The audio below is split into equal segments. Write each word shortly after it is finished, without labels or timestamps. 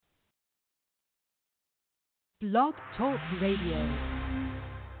Blog Talk Radio.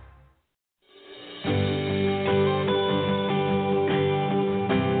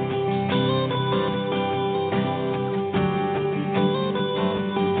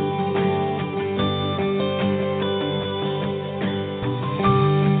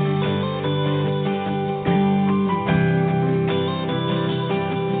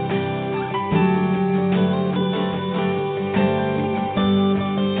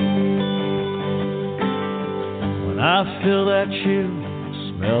 I feel that chill,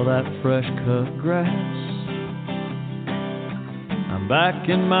 smell that fresh cut grass. I'm back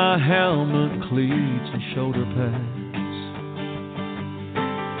in my helmet, cleats and shoulder pads.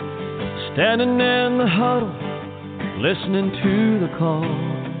 Standing in the huddle, listening to the call.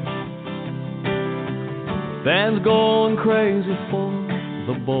 Fans going crazy for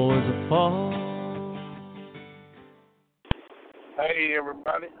the boys that fall. Hey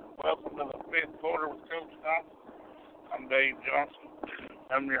everybody, welcome to the fifth quarter with Coach Johnson. I'm Dave Johnson.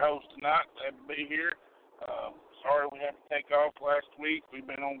 I'm your host tonight. Glad to be here. Sorry we had to take off last week. We've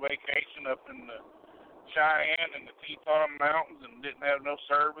been on vacation up in the Cheyenne and the Teton Mountains and didn't have no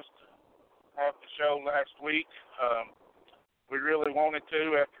service to have the show last week. We really wanted to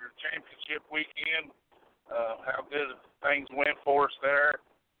after the championship weekend. How good things went for us there.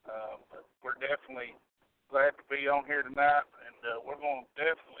 But we're definitely glad to be on here tonight, and we're going to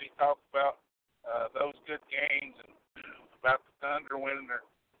definitely talk about those good games and about the Thunder winning their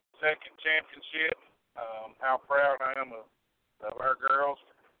second championship. How proud I am of our girls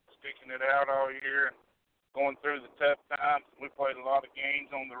for sticking it out all year and going through the tough times. We played a lot of games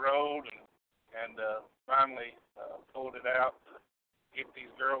on the road and finally pulled it out to get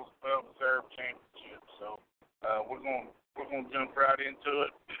these girls a well-deserved championship. So we're going to jump right into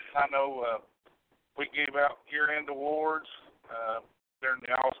it. I know we gave out year-end awards during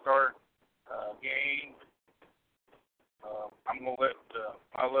the All-Star game. I'm going to let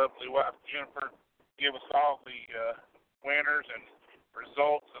my lovely wife, Jennifer, give us all the winners and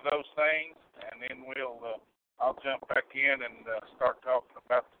results of those things, and then I'll jump back in and start talking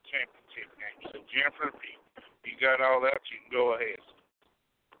about the championship game. So, Jennifer, if you got all that, you can go ahead.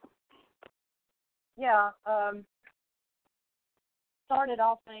 Yeah, started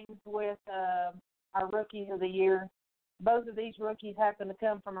off things with our rookies of the year. Both of these rookies happen to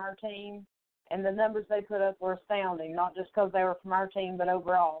come from our team, and the numbers they put up were astounding, not just because they were from our team, but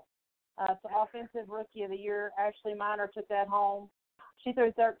overall. So Offensive Rookie of the Year, Ashley Miner took that home. She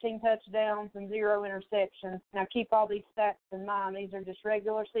threw 13 touchdowns and 0 interceptions. Now, keep all these stats in mind. These are just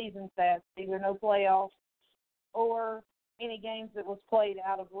regular season stats. These are no playoffs or any games that was played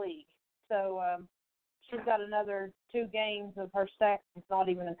out of league. So she's got another 2 games of her stats that's not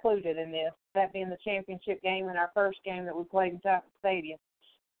even included in this, that being the championship game and our first game that we played in Titan Stadium.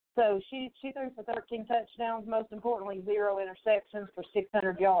 So she threw for 13 touchdowns, most importantly, 0 interceptions for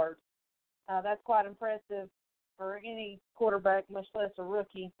 600 yards. That's quite impressive for any quarterback, much less a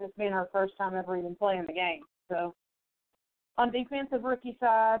rookie. This being her first time ever even playing the game. So on defensive rookie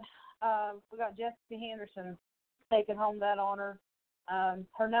side, we got Jessica Henderson taking home that honor.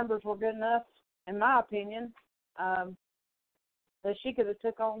 Her numbers were good enough, in my opinion, that she could have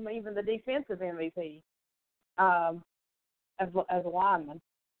took home even the defensive MVP as a lineman.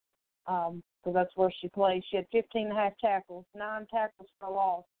 So that's where she plays. She had 15.5 tackles, 9 tackles for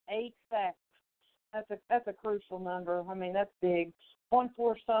loss, 8 sacks. That's a crucial number. I mean, that's big. 1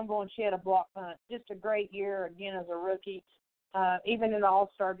 forced fumble, and she had a block punt. Just a great year, again, as a rookie. Even in the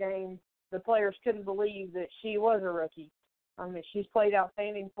All-Star game, the players couldn't believe that she was a rookie. I mean, she's played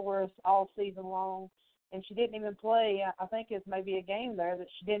outstanding for us all season long, and she didn't even play. I think it's maybe a game there that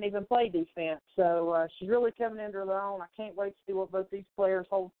she didn't even play defense. So she's really coming into her own. I can't wait to see what both these players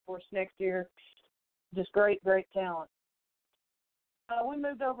hold for us next year. Just great, great talent. We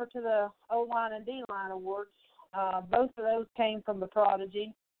moved over to the O-line and D-line awards. Both of those came from the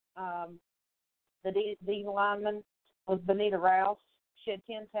Prodigy. The D lineman was Benita Rouse. She had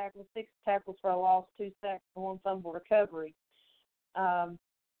 10 tackles, 6 tackles for a loss, 2 sacks, and 1 fumble recovery.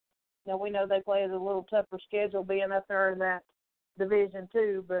 Now, we know they play a little tougher schedule being up there in that Division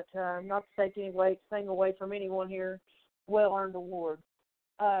II, but not to take anything away from anyone here, well-earned award.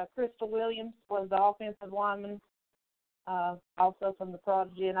 Crystal Williams was the offensive lineman, also from the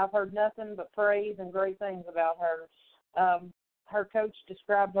Prodigy, and I've heard nothing but praise and great things about her. Her coach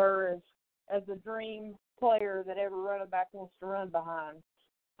described her as the dream player that every running back wants to run behind.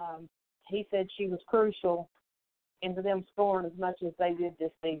 He said she was crucial into them scoring as much as they did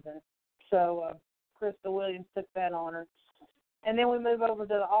this season. So Crystal Williams took that honor. And then we move over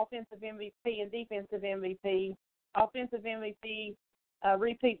to the offensive MVP and defensive MVP. Offensive MVP,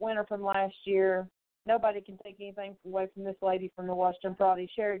 repeat winner from last year, nobody can take anything away from this lady from the Washington Prodigy.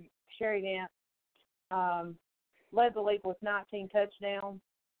 Sherry Dent led the league with 19 touchdowns,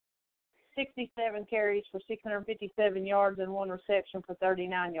 67 carries for 657 yards, and 1 reception for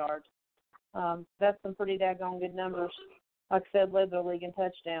 39 yards. That's some pretty daggone good numbers. Like I said, led the league in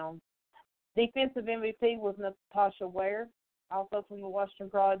touchdowns. Defensive MVP was Natasha Ware, also from the Washington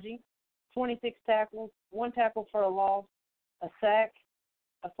Prodigy. 26 tackles, 1 tackle for a loss, a sack,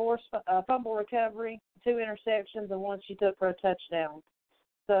 a fumble recovery, 2 interceptions, and 1 she took for a touchdown.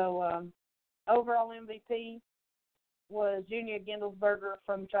 So overall MVP was Junior Gendelsberger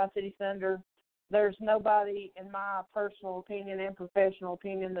from Tri-City Thunder. There's nobody, in my personal opinion and professional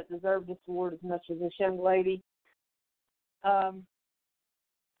opinion, that deserved this award as much as this young lady.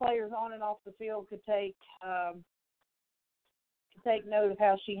 Players on and off the field could take note of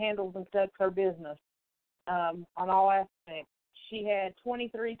how she handles and conducts her business on all aspects. She had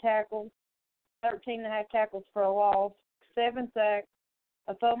 23 tackles, 13.5 tackles for a loss, 7 sacks,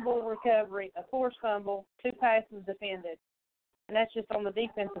 a fumble recovery, a forced fumble, 2 passes defended. And that's just on the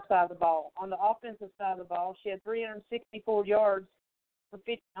defensive side of the ball. On the offensive side of the ball, she had 364 yards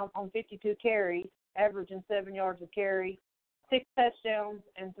on 52 carries, averaging 7 yards a carry, 6 touchdowns,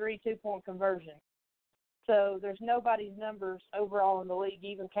 and 3 two-point conversions. So there's nobody's numbers overall in the league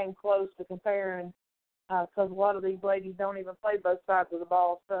even came close to comparing, because a lot of these ladies don't even play both sides of the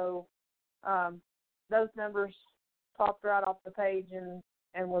ball. So those numbers popped right off the page and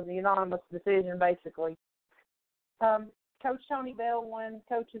was a unanimous decision, basically. Coach Tony Bell won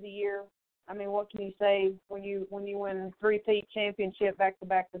Coach of the Year. I mean, what can you say when you win 3-peat championship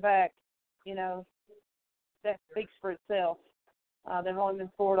back-to-back? You know, that speaks for itself. They've only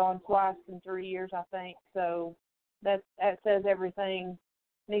been scored on twice in 3 years, I think. So that says everything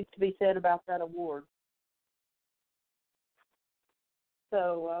needs to be said about that award.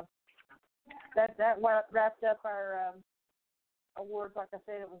 So that wrapped up our awards. Like I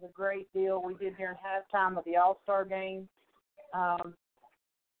said, it was a great deal we did during halftime of the All-Star game.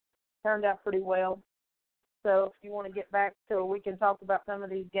 Turned out pretty well. So if you want to get back to it, we can talk about some of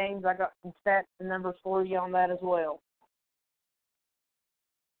these games. I got some stats and numbers for you on that as well.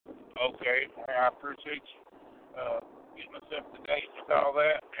 Okay, I appreciate you getting us up to date with all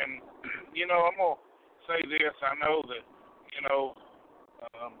that. And, you know, I'm going to say this. I know that, you know,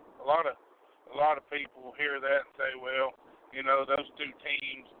 a lot of people hear that and say, well, you know, those 2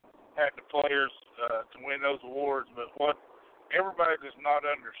 teams had the players to win those awards. But what everybody does not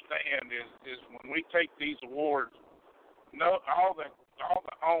understand is when we take these awards, all the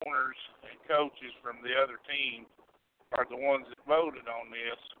owners and coaches from the other team are the ones that voted on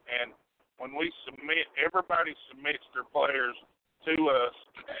this, and when we submit, everybody submits their players to us,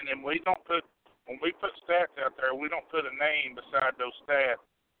 and then when we put stats out there, we don't put a name beside those stats.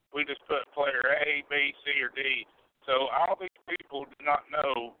 We just put player A, B, C, or D. So all these people do not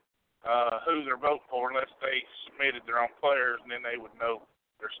know who they're voting for unless they submitted their own players, and then they would know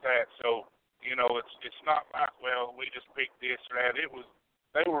their stats. So, you know, it's not like, well, we just picked this or that.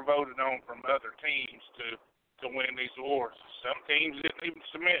 They were voted on from other teams to win these awards. Some teams didn't even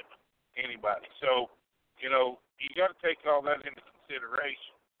submit anybody. So, you know, you got to take all that into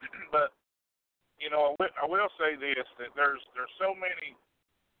consideration. But, you know, I will say this, that there's so many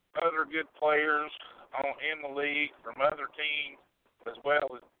other good players in the league from other teams as well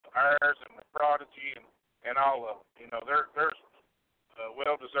as ours and the Prodigy and all of them. You know, there's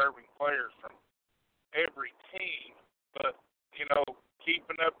well-deserving players from every team, but, you know,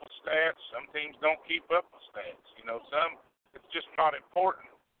 keeping up with stats, some teams don't keep up with stats. You know, some, it's just not important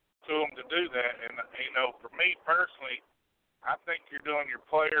to them to do that. And, you know, for me personally, I think you're doing your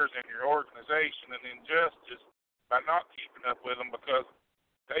players and your organization an injustice by not keeping up with them, because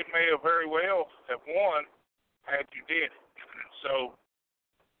they may have very well have won had you did it. So,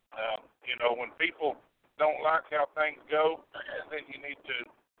 you know, when people don't like how things go, then you need to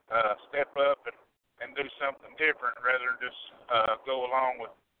step up and do something different rather than just go along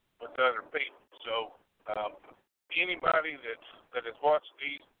with other people. So anybody that has watched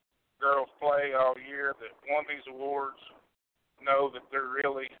these girls play all year that won these awards know that they're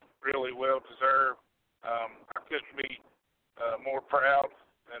really, really well deserved. I couldn't be more proud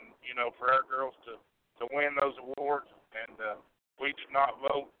than, you know, for our girls to win those awards. And we did not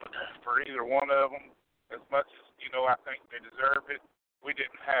vote for either one of them as much as, you know, I think they deserve it. We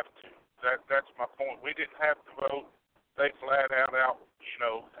didn't have to. That's my point. We didn't have to vote. They flat out, you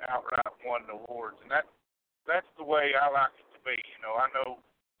know, outright won the awards. And that's the way I like it to be. You know, I know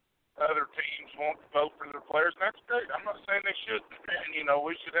other teams want to vote for their players, and that's great. I'm not saying they shouldn't. And, you know,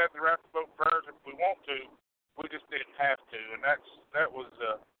 we should have the right to vote for ours if we want to. We just didn't have to. And that was,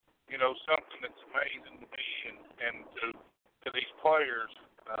 something that's amazing to me and to these players.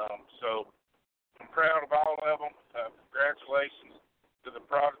 So I'm proud of all of them. Congratulations to the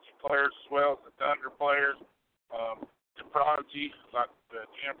Prodigy players as well as the Thunder players. The Prodigy, like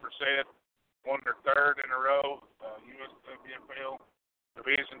Jennifer said, won their third in a row, USWFL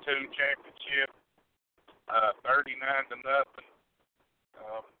Division II championship, 39-0.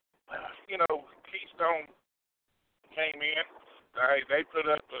 Keystone came in. They put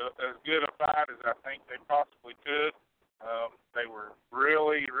up as good a fight as I think they possibly could. They were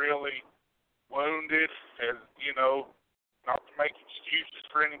really, really wounded, as not to make excuses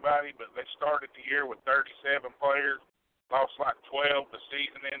for anybody, but they started the year with 37 players, lost like 12 the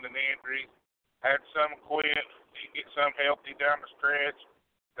season-ending injuries, had some quit, didn't get some healthy down the stretch.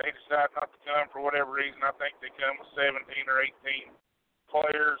 They decided not to come for whatever reason. I think they come with 17 or 18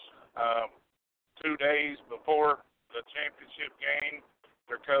 players. 2 days before the championship game,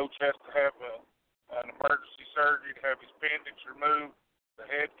 their coach has to have an emergency surgery to have his appendix removed. The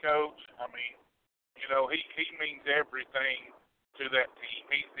head coach, he means everything to that team.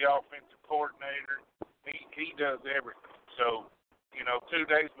 He's the offensive coordinator. He does everything. So, 2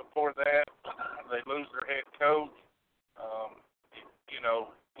 days before that, they lose their head coach.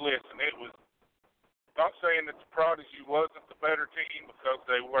 Listen, it was not saying that the Prodigy wasn't the better team, because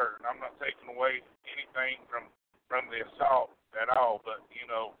they were. And I'm not taking away anything from the assault at all. But,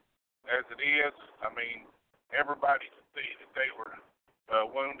 as it is, everybody could see that they were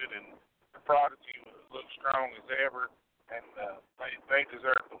wounded, and the Prodigy looked strong as ever, and they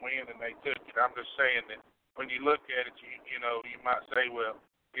deserved the win, and they took it. I'm just saying that when you look at it, you might say, well,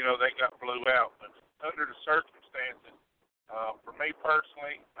 they got blew out. But under the circumstances, for me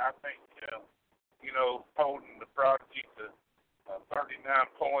personally, I think, holding the Prodigy to 39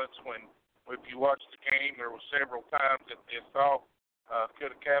 points when, if you watch the game, there were several times that the assault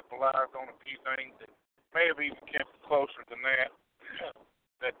could have capitalized on a few things that may have even kept it closer than that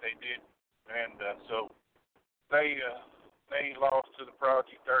they did. And so they lost to the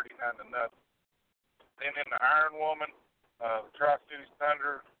Prodigy 39-0. Then in the Iron Woman, the Tri-Cities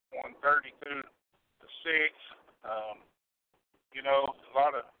Thunder won 32-6.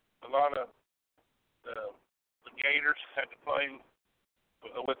 A lot of the Gators had to play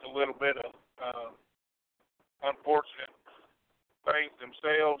with a little bit of unfortunate things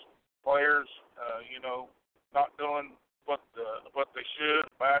themselves. Players, not doing what they should,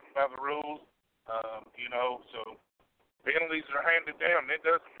 abiding by the rules. So penalties are handed down. It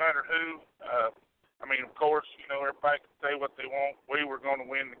doesn't matter who. Of course, everybody can say what they want. We were going to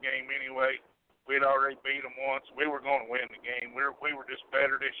win the game anyway. We'd already beat them once. We were going to win the game. We were just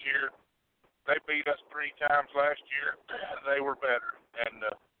better this year. They beat us 3 times last year. They were better, and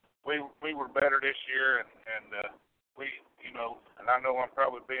we were better this year. And we, and I know I'm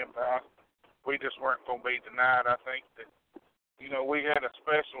probably being biased. We just weren't going to be denied. I think that we had a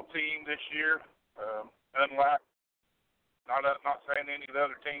special team this year. Unlike, not saying any of the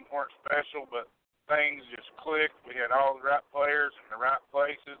other teams weren't special, but things just clicked. We had all the right players in the right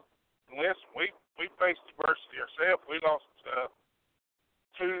places. And listen, we faced adversity ourselves. We lost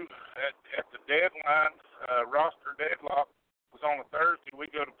 2 at the deadline. Roster deadlock was on a Thursday. We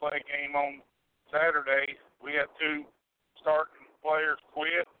go to play a game on Saturday. We had 2 starting players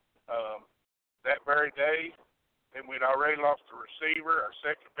quit that very day. And we'd already lost a receiver, our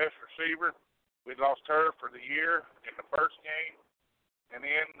second best receiver. We'd lost her for the year in the first game. And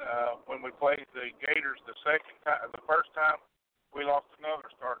then when we played the Gators the first time, we lost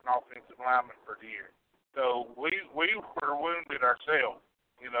another starting offensive lineman for the year. So we were wounded ourselves.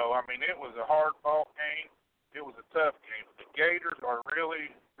 It was a hard-fought game. It was a tough game. The Gators are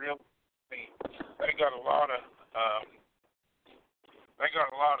really, real team. They got a lot of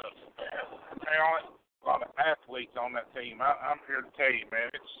talent, a lot of athletes on that team. I'm here to tell you,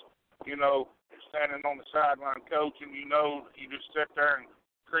 man, it's, standing on the sideline coaching, you just sit there and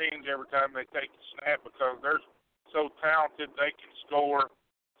cringe every time they take a snap, because they're so talented, they can score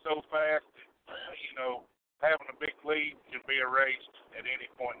so fast that, having a big lead can be erased at any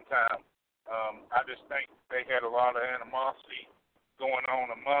point in time. I just think they had a lot of animosity going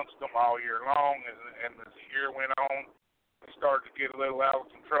on amongst them all year long, and as the year went on, they started to get a little out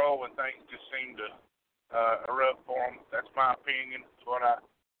of control, and things just seemed to erupt for them. That's my opinion. It's what I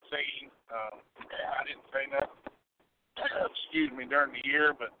seen. I didn't say nothing, during the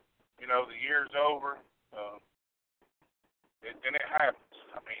year, but, the year's over, and it happens.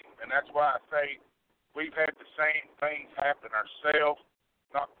 And that's why I say we've had the same things happen ourselves,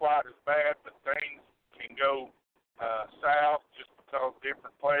 not quite as bad, but things can go south just because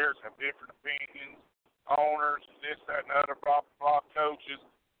different players have different opinions, owners, this, that, and other, blah, blah, coaches.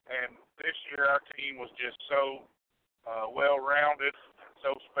 And this year our team was just so well-rounded,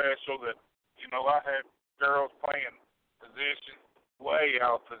 so special that, I had girls playing positions way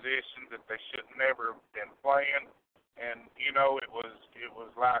out of position that they should never have been playing. And, it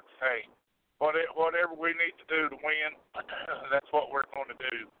was like, hey, whatever we need to do to win, that's what we're going to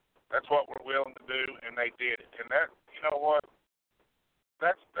do. That's what we're willing to do, and they did it. And that, what,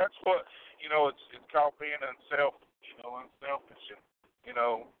 that's what, it's called being unselfish. And,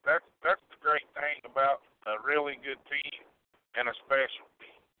 that's the great thing about a really good team and a special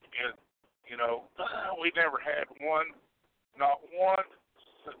team is, we never had not one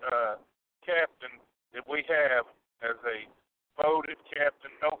captain that we have as a voted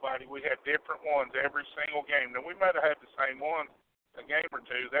captain, nobody. We had different ones every single game. Now, we might have had the same one a game or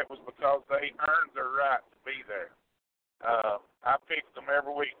two. That was because they earned their right to be there. I picked them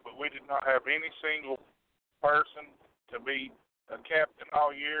every week, but we did not have any single person to be a captain all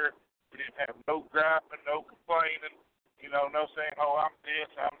year. We didn't have no griping, no complaining, no saying, oh, I'm this,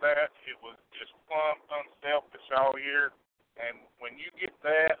 I'm that. It was just plumb unselfish all year. And when you get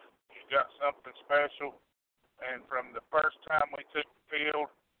that, you got something special. And from the first time we took the field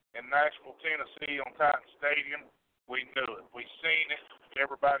in Nashville, Tennessee on Titan Stadium, we knew it. We seen it.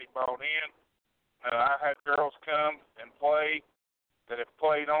 Everybody bought in. I had girls come and play that have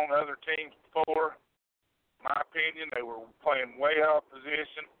played on other teams before. In my opinion, they were playing way off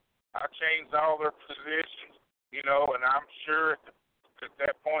position. I changed all their positions, and I'm sure at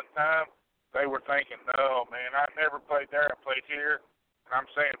that point in time, they were thinking, no, man, I never played there. I played here. And I'm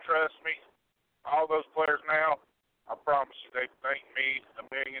saying, trust me, all those players now, I promise you, they thank me a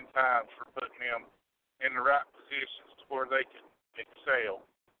million times for putting them in the right positions to where they can excel.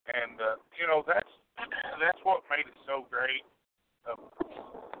 And, that's what made it so great.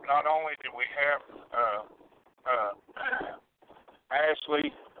 Not only did we have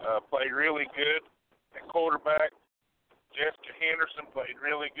Ashley play really good at quarterback, Jessica Henderson played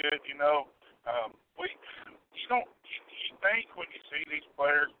really good, you think when you see these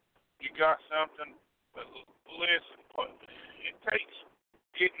players, you got something, but listen, it takes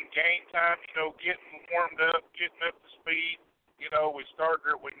getting game time, getting warmed up, getting up to speed. We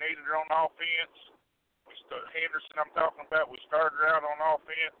needed her on offense. Henderson, I'm talking about, we started her out on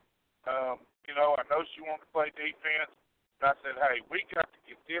offense. I know she wanted to play defense. But I said, hey, we got to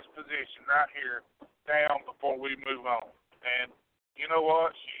get this position right here down before we move on. And you know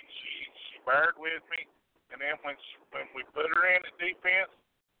what? She bared with me. And then when we put her in at defense,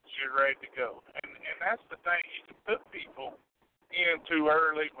 she was ready to go. And that's the thing. You can put people in too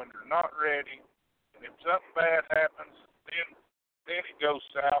early when they're not ready. And if something bad happens, then it goes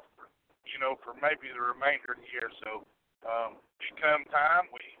south for maybe the remainder of the year. So it come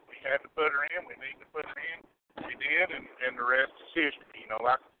time, we had to put her in. We needed to put her in. We did, and the rest is history.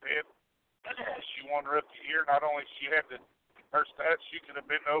 Like I said, she won Rookie of the Year. Not only she had her stats, she could have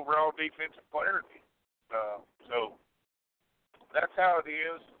been the overall defensive player. So that's how it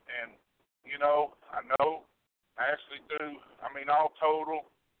is. And, I know Ashley too. All total,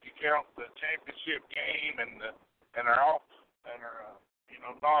 you count the championship game and our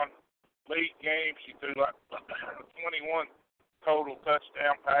non-league game, she threw like 21 total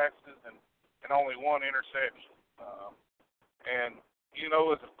touchdown passes and only one interception. And,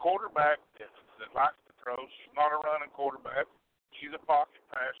 as a quarterback that likes to throw, she's not a running quarterback. She's a pocket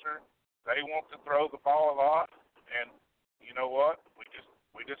passer. They want to throw the ball a lot. And you know what? We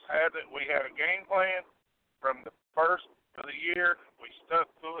just had it. We had a game plan from the first of the year. We stuck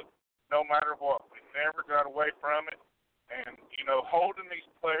to it no matter what. We never got away from it. And, holding these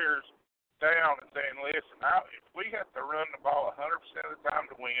players down and saying, listen, now if we have to run the ball 100% of the time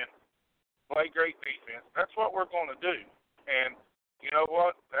to win, play great defense, that's what we're going to do. And you know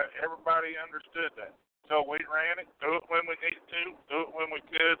what? Everybody understood that. So we ran it, do it when we needed to, do it when we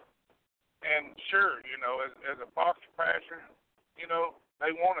could. And sure, as a pocket passer,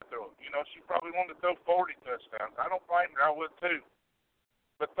 they want to throw it. She probably wanted to throw 40 touchdowns. I don't blame her. I would too.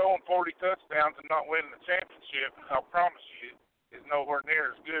 But throwing 40 touchdowns and not winning the championship, I promise you, is nowhere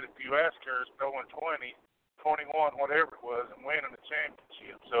near as good if you ask her as throwing 20, 21, whatever it was, and winning the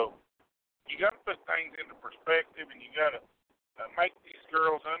championship. So you got to put things into perspective, and you got to make these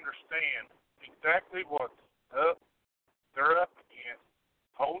girls understand exactly what they're up against.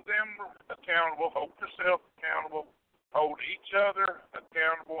 Hold them accountable, hold yourself accountable, hold each other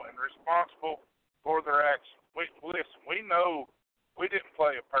accountable and responsible for their actions. Listen, we know we didn't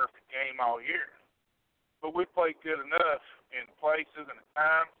play a perfect game all year, but we played good enough in places and at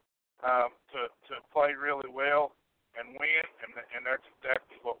times to play really well and win, and that's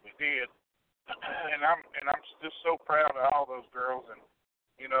exactly what we did. And I'm just so proud of all those girls. And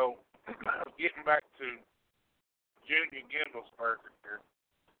you know, getting back to Junior Gendelsberger here,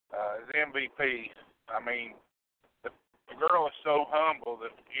 as MVP, I mean, the girl is so humble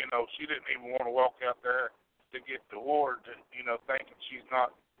that, you know, she didn't even want to walk out there to get the award, you know, thinking she's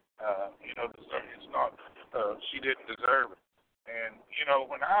not, you know, it's not, she didn't deserve it. And, you know,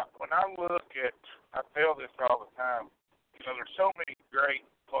 when I look at, I tell this all the time, you know, there's so many great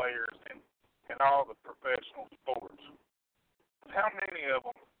players in all the professional sports. How many of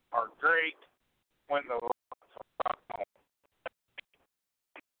them are great when the lights are not on?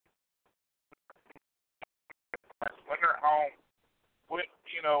 When they're home, when,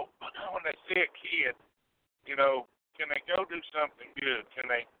 you know, when they see a kid, you know, can they go do something good? Can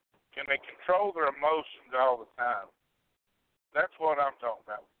they control their emotions all the time? That's what I'm talking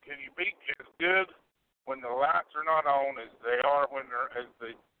about. Can you be as good when the lights are not on as they are when they're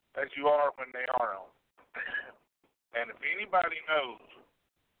as you are when they are on? And if anybody knows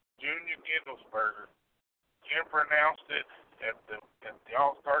Junior Gendelsberger, Jennifer announced it at the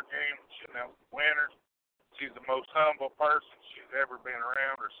All-Star game. She announced the winners. She's the most humble person she's ever been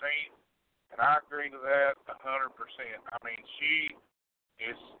around or seen, and I agree to that 100%. I mean, she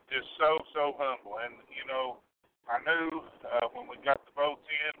is just so humble, and you know, I knew when we got the votes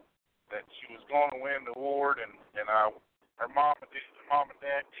in that she was going to win the award, and her mom and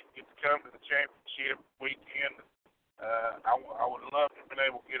dad didn't get to come to the championship weekend. I would love to have been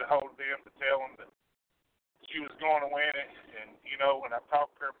able to get a hold of them to tell them that she was going to win it. And you know, when I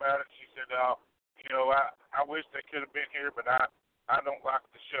talked to her about it, she said, you know, I wish they could have been here, but I don't like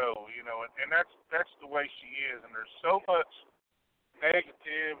the show, you know, and that's the way she is. And there's so much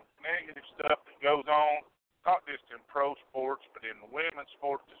negative stuff that goes on, not just in pro sports, but in the women's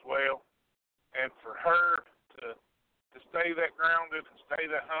sports as well. And for her to stay that grounded and stay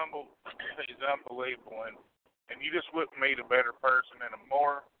that humble is unbelievable. And you just wouldn't meet a better person and a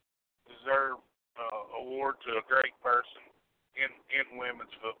more deserved award to a great person in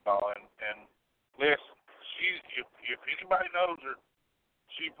women's football. And listen, if anybody knows her,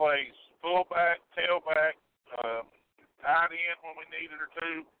 she plays fullback, tailback, tight end when we needed her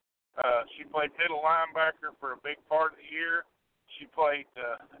to. She played middle linebacker for a big part of the year. She played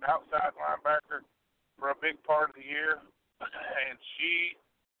outside linebacker for a big part of the year, and she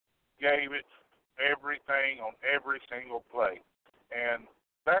gave it everything on every single play. And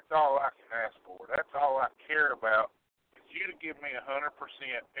that's all I can ask for. That's all I care about. You to give me 100%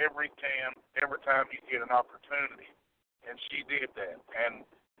 every time you get an opportunity, and she did that. And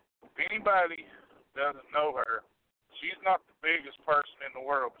if anybody doesn't know her, she's not the biggest person in the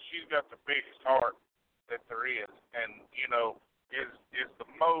world, but she's got the biggest heart that there is, and you know, is the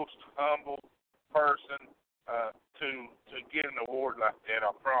most humble person to get an award like that.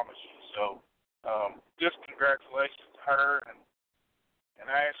 I promise you. So, just congratulations to her and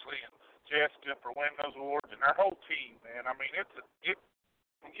Ashley and Jessica for winning those awards, and our whole team, man. I mean,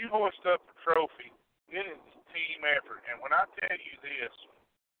 when you hoist up a trophy, it is a team effort. And when I tell you this,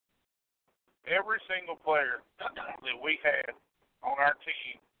 every single player that we had on our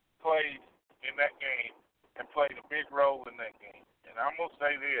team played in that game and played a big role in that game. And I'm going to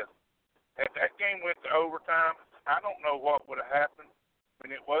say this, if that game went to overtime, I don't know what would have happened.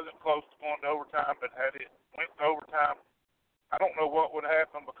 I mean, it wasn't close to going to overtime, but had it went to overtime, I don't know what would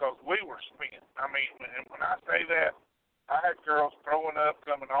happen because we were spent. I mean, and when I say that, I had girls throwing up,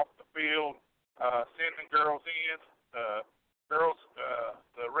 coming off the field, sending girls in, the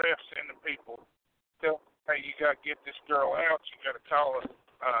refs sending people, tell, hey, you got to get this girl out. You got to call a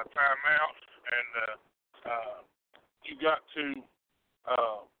timeout, and you got to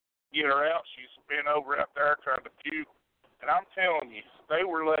get her out. She's been over out there trying to puke. And I'm telling you, they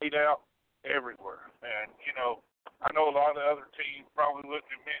were laid out everywhere. And, you know, I know a lot of the other teams probably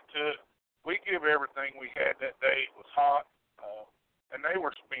wouldn't admit to it. We give everything we had that day. It was hot, and they were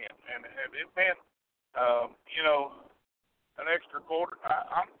spent. And had it been, you know, an extra quarter,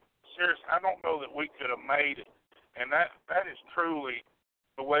 I'm serious. I don't know that we could have made it. And that is truly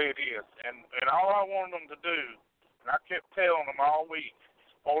the way it is. And all I wanted them to do, and I kept telling them all week,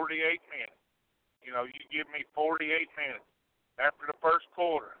 is 48 minutes. You know, you give me 48 minutes. After the first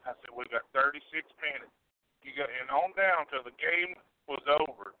quarter, I said, we got 36 minutes. And on down till the game was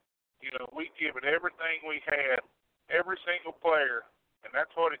over, you know, we give it everything we had, every single player, and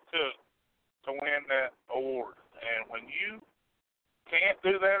that's what it took to win that award. And when you can't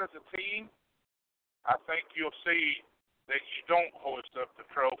do that as a team, I think you'll see that you don't hoist up the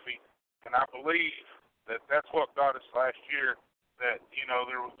trophy. And I believe that that's what got us last year, that, you know,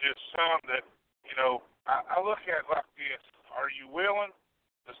 there was just some that, you know, I look at it like this. Are you willing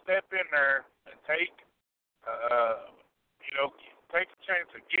to step in there and take, you know, take a chance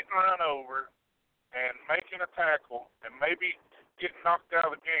of getting run over and making a tackle and maybe getting knocked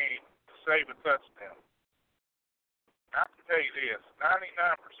out of the game to save a touchdown. I can tell you this, 99%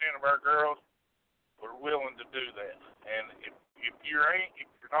 of our girls were willing to do that. And if you're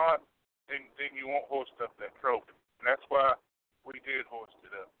not, then you won't hoist up that trophy. And that's why we did hoist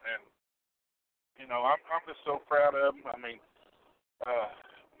it up. And, I'm just so proud of them. I mean,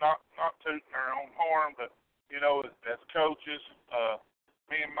 not tooting our own horn, but, as coaches,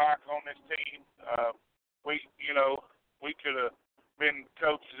 me and Mike on this team, we could have been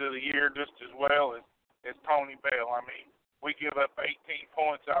coaches of the year just as well as Tony Bell. I mean, we give up 18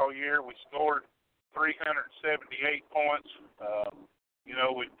 points all year. We scored 378 points.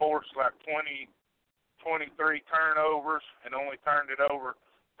 We forced like 23 turnovers and only turned it over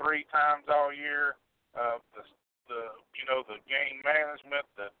 3 times all year. The game management,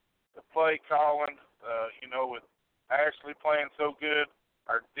 the play calling, with Ashley playing so good.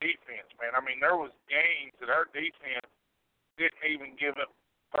 Our defense, man. I mean, there was games that our defense didn't even give up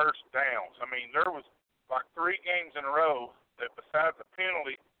first downs. I mean, there was like 3 games in a row that besides the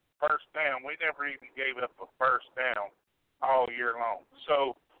penalty first down, we never even gave up a first down all year long.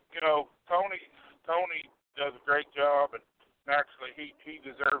 So, Tony does a great job, and actually he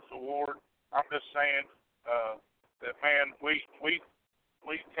deserves the award. I'm just saying that, man, we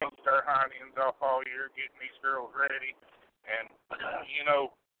coached our hind ends off all year getting these girls ready, and,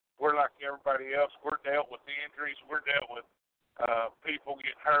 we're like everybody else. We're dealt with injuries. We're dealt with people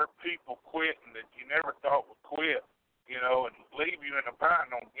getting hurt, people quitting that you never thought would quit, and leave you in a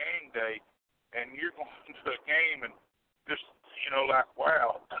bind on game day, and you're going to a game and just, like,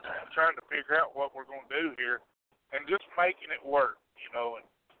 wow, trying to figure out what we're going to do here, and just making it work,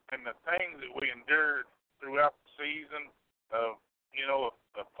 and the things that we endured throughout the season of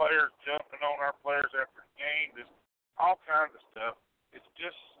players jumping on our players after the game, just all kinds of stuff.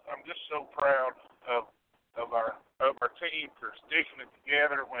 I'm just so proud of our team for sticking it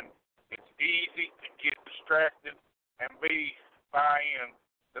together when it's easy to get distracted and buy in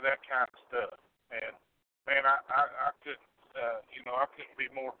to that kind of stuff. And man, I couldn't I couldn't be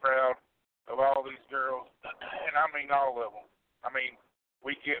more proud of all these girls, and I mean all of them. I mean,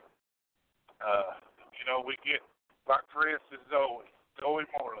 we get like Chris and Zoe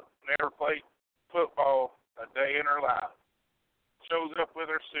Moreland, never played football a day in her life. Shows up with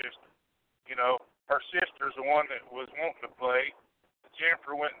her sister. Her sister's the one that was wanting to play.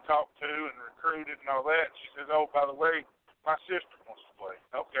 Jennifer went and talked to and recruited and all that. She says, oh, by the way, my sister wants to play.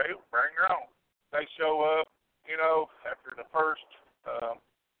 Okay, bring her on. They show up, after the first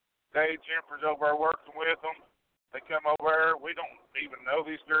day Jennifer's over there working with them. They come over there. We don't even know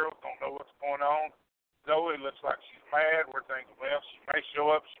these girls, don't know what's going on. Zoe looks like she's mad. We're thinking, well, she may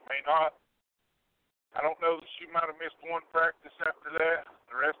show up, she may not. I don't know that she might have missed one practice after that.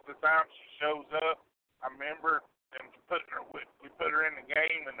 The rest of the time she shows up. I remember them we put her in the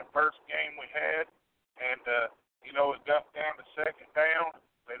game in the first game we had, and it got down to second down.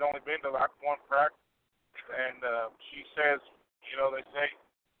 They'd only been to like one practice, and she says, they say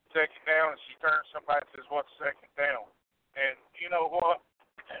second down, and she turns to somebody and says, what's second down? And you know what?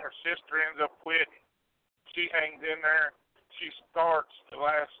 Her sister ends up quitting. She hangs in there. She starts the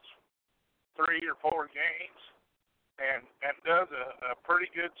last 3 or 4 games and does a pretty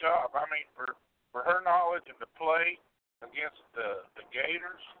good job. I mean, for her knowledge and to play against the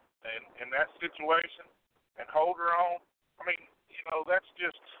Gators and in that situation and hold her on, I mean, that's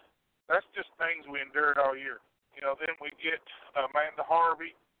just things we endured all year. Then we get Amanda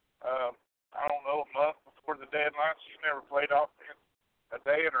Harvey, I don't know, a month before the deadline. She's never played offense a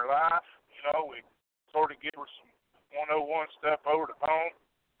day in her life. We sort of give her some 101 stuff over the phone.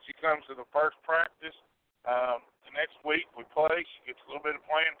 She comes to the first practice. The next week we play. She gets a little bit of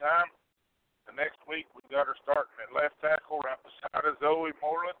playing time. The next week we got her starting at left tackle right beside of Zoe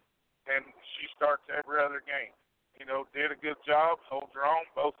Moreland, and she starts every other game. Did a good job, holds her on.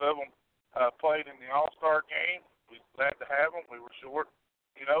 Both of them played in the All-Star game. We were glad to have them. We were short,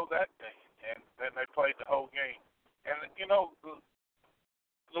 that day, and then they played the whole game. And,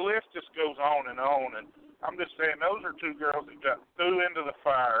 the list just goes on, and I'm just saying those are 2 girls that got threw into the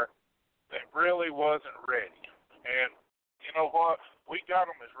fire that really wasn't ready. And you know what? We got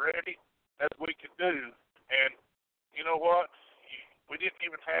them as ready as we could do. And you know what? We didn't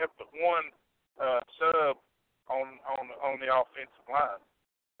even have but one sub on the offensive line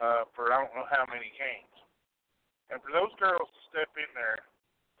for I don't know how many games. And for those girls to step in there,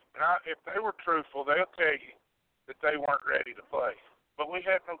 if they were truthful, they'll tell you that they weren't ready to play. But we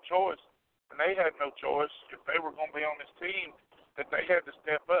had no choice, and they had no choice if they were going to be on this team that they had to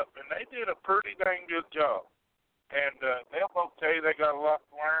step up. And they did a pretty dang good job. and they'll both tell you they got a lot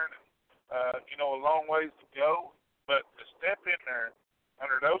to learn, a long ways to go. But to step in there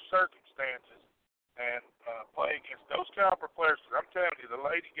under those circumstances and play against those caliber players, because I'm telling you, the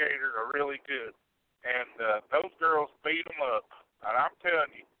Lady Gators are really good, and those girls beat them up. And I'm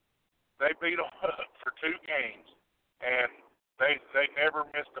telling you, they beat them up for 2 games, and they never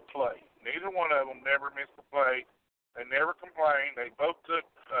missed a play. Neither one of them never missed a play. They never complained. They both took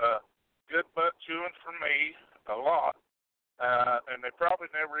good butt chewing from me a lot. And they probably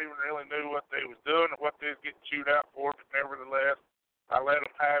never even really knew what they was doing or what they was getting chewed out for, but nevertheless, I let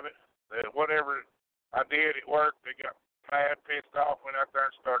them have it. Whatever I did, it worked. They got mad, pissed off, went out there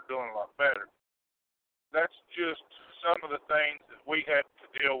and started doing a lot better. That's just some of the things that we had to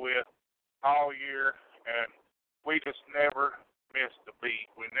deal with all year, and we just never missed a beat.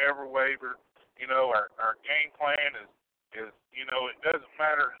 We never wavered. Our game plan is it doesn't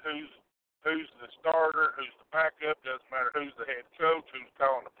matter who's the starter, who's the backup, doesn't matter who's the head coach, who's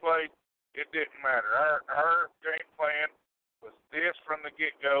calling the play. It didn't matter. Our game plan was this from the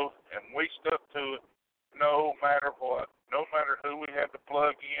get-go, and we stuck to it no matter what, no matter who we had to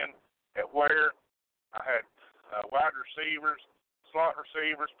plug in at where. I had wide receivers, slot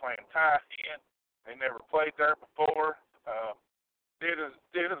receivers playing tight end. They never played there before. Did as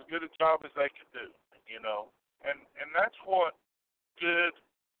good a job as they could do, and that's what good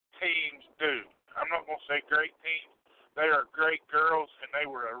teams do. I'm not going to say great teams. They are great girls, and they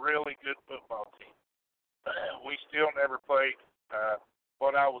were a really good football team. We still never played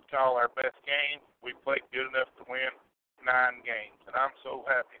what I would call our best game. We played good enough to win 9 games, and I'm so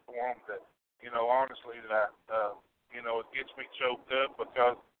happy for them that, honestly, that it gets me choked up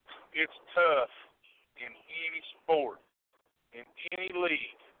because it's tough in any sport, in any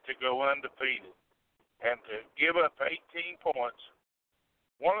league, to go undefeated and to give up 18 points.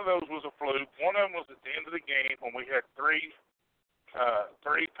 One of those was a fluke. One of them was at the end of the game when we had three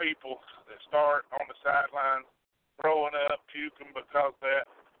people that start on the sidelines throwing up, puking because of that.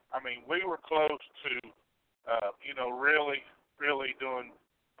 I mean, we were close to, really, really doing,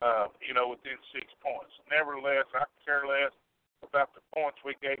 within 6 points. Nevertheless, I could care less about the points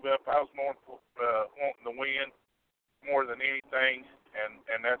we gave up. I was more wanting to win more than anything,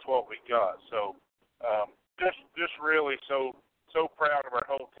 and that's what we got. So, just really so proud of our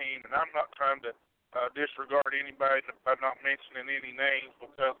whole team, and I'm not trying to disregard anybody by not mentioning any names,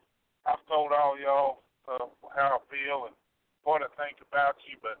 because I've told all y'all how I feel and what I think about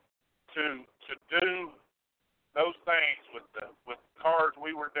you. But to do those things with the cards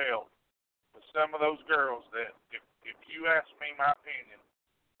we were dealt with some of those girls that, if you ask me my opinion,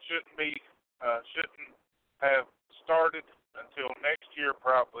 shouldn't have started until next year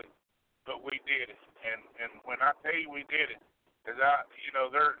probably, but we did it. And when I tell you we did it, is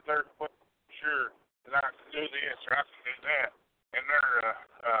they're sure that I can do this or I can do that, and they're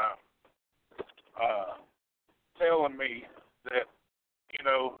telling me that, and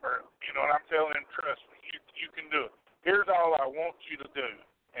I'm telling them, trust me, you can do it. Here's all I want you to do,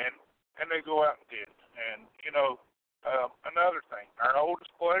 and they go out and did it. And another thing, our oldest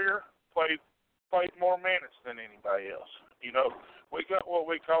player played more minutes than anybody else. We got what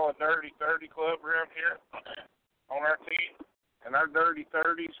we call a dirty 30 club around here on our team. And our dirty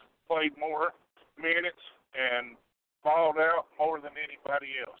 30s played more minutes and balled out more than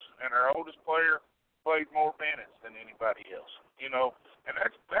anybody else. And our oldest player played more minutes than anybody else. And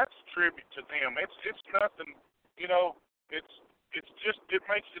that's a tribute to them. It's nothing. It's just, it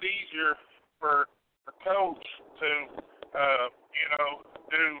makes it easier for the coach to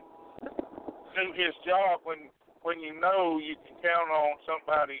do his job when you can count on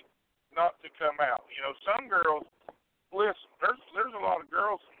somebody not to come out. Some girls. Listen, there's a lot of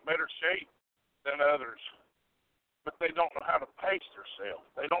girls in better shape than others, but they don't know how to pace themselves.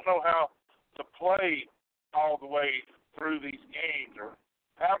 They don't know how to play all the way through these games or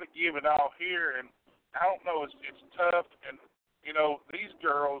how to give it all here. And I don't know, it's tough. And, these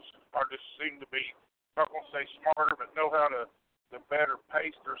girls just seem to be, I'm not going to say smarter, but know how to better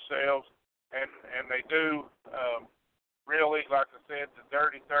pace themselves. And they do really, like I said, the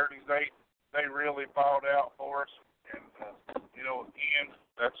dirty 30s, they really balled out for us. And, again,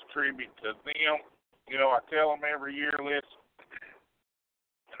 that's a tribute to them. I tell them every year, listen,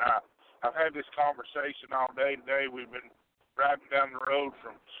 and I've had this conversation all day today. We've been riding down the road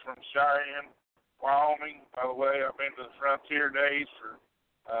from Cheyenne, Wyoming. By the way, I've been to the Frontier Days for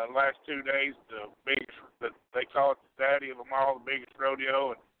the last 2 days, they call it the daddy of them all, the biggest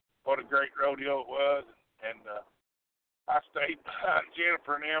rodeo, and what a great rodeo it was. And I stayed behind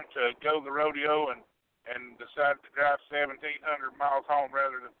Jennifer and them to go to the rodeo and decided to drive 1,700 miles home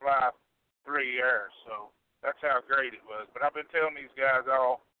rather than fly 3 hours. So That's how great it was. But I've been telling these guys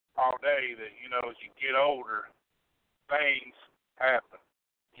all day that, you know, as you get older, things happen.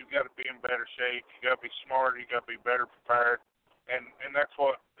 You've got to be in better shape. You got to be smarter. You got to be better prepared. And that's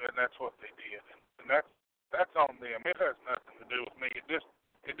what they did. And that's on them. It has nothing to do with me. It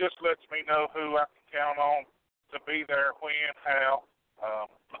just lets me know who I can count on to be there, when, how.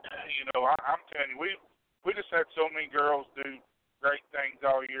 You know, I'm telling you, we just had so many girls do great things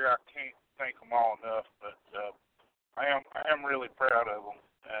all year. I can't thank them all enough. But I am really proud of them.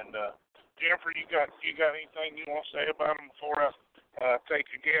 And Jennifer, you got anything you want to say about them before I take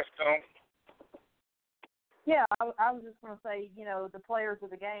a guest home? Yeah, I was just going to say, you know, the players of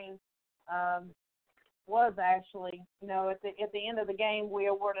the game was actually, you know, at the end of the game, we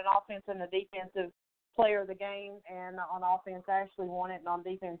awarded an offense and a defensive player of the game, and on offense, Ashley won it, and on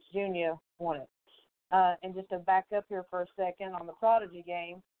defense, Junior won it. And just to back up here for a second, on the Prodigy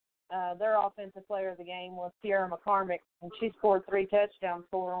game, their offensive player of the game was Sierra McCormick, and she scored 3 touchdowns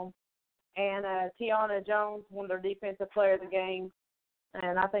for them. And Tiana Jones won their defensive player of the game,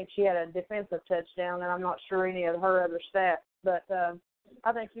 and I think she had a defensive touchdown, and I'm not sure any of her other stats. But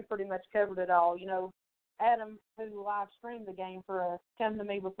I think you pretty much covered it all. You know, Adam, who live streamed the game for us, came to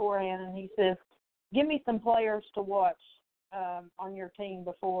me beforehand, and he says, give me some players to watch on your team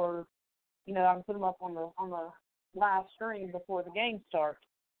before, you know, I can put them up on the live stream before the game starts.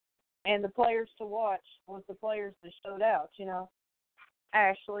 And the players to watch was the players that showed out, you know,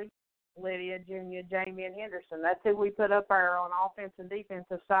 Ashley, Lydia, Junior, Jamie, and Henderson. That's who we put up there on offense and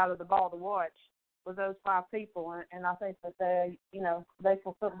defensive side of the ball to watch, was those 5 people. And I think that they, you know, they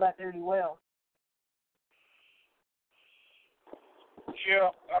fulfilled that duty well. Yeah,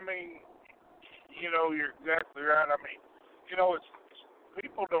 I mean, you know, you're exactly right. I mean, you know, it's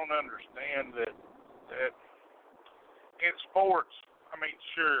people don't understand that in sports, I mean,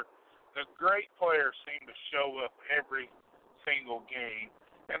 sure, the great players seem to show up every single game,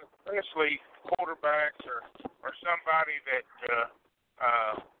 and especially quarterbacks or somebody that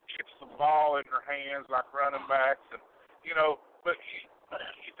gets the ball in their hands like running backs, and you know. But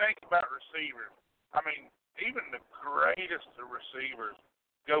you think about receivers. I mean, even the greatest of receivers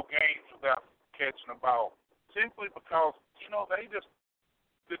go games without catching a ball, simply because, you know,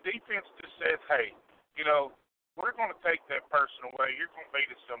 the defense just says, hey, you know, we're going to take that person away. You're going to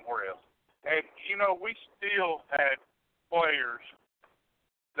beat us somewhere else. And, you know, we still had players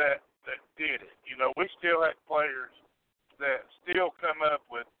that did it. You know, we still had players that still come up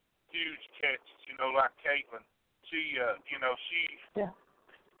with huge catches, you know, like Caitlin. She, you know, she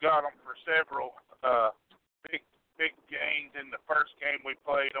got them for several big games. In the first game we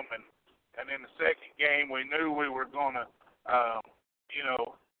played them, and in the second game we knew we were going to, you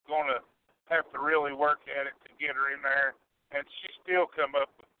know, have to really work at it to get her in there. And she still come up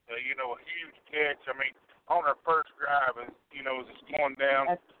with, you know, a huge catch. I mean, on her first drive, you know, as it's going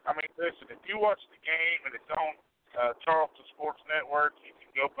down. I mean, listen, if you watch the game and it's on Charleston Sports Network, you can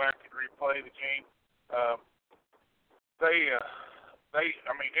go back and replay the game. I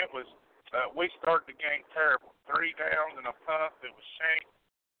mean, it was, we started the game terrible. 3 downs and a punt that was shanked.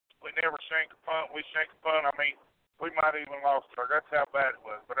 We never shanked a punt. We shanked a punt. I mean, we might have even lost her. That's how bad it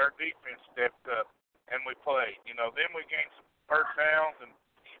was. But our defense stepped up, and we played. You know, then we gained some first downs, and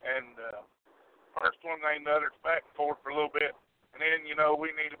first one they nutted back and forth for a little bit. And then, you know,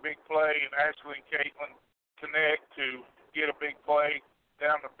 we need a big play, and Ashley and Caitlin connect to get a big play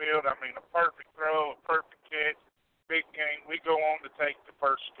down the field. I mean, a perfect throw, a perfect catch, big game. We go on to take the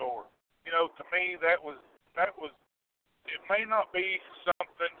first score. You know, to me, that was. It may not be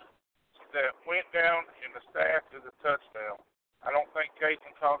something that went down in the stats as a touchdown. I don't think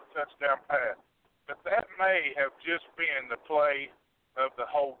Caitlin caught a touchdown pass, but that may have just been the play of the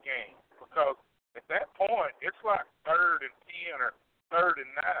whole game, because at that point it's like 3rd and 10 or 3rd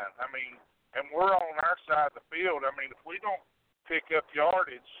and 9. I mean, and we're on our side of the field. I mean, if we don't pick up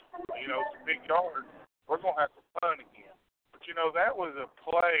yardage, you know, some big yards, we're gonna have to punt again. But you know, that was a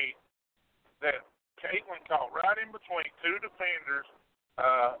play that Caitlin caught right in between 2 defenders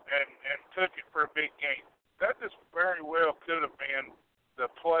and took it for a big game. That just very well could have been the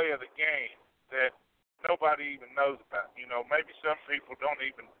play of the game that nobody even knows about. You know, maybe some people don't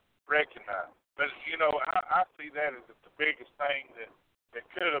even recognize. But, you know, I see that as the biggest thing that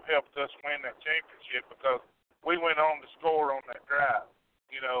could have helped us win that championship, because we went on to score on that drive.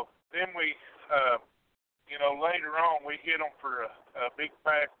 You know, then we, you know, later on we hit them for a big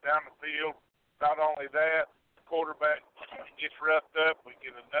pass down the field. Not only that, the quarterback gets roughed up. We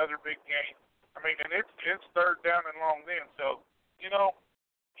get another big game. I mean, and it's 3rd down and long then. So, you know,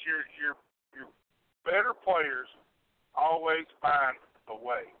 your better players always find a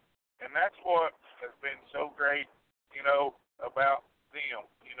way, and that's what has been so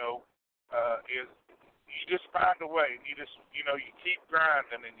is you just find a way. You just, you keep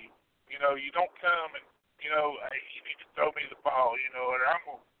grinding, and you don't come and, hey, you need to throw me the ball, or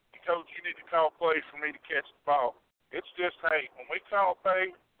Coach, you need to call plays for me to catch the ball. It's just, hey, when we call play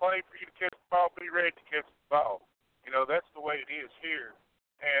for you to catch the ball, be ready to catch the ball. That's the way it is here.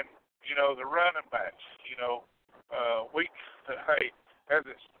 And, the running backs, we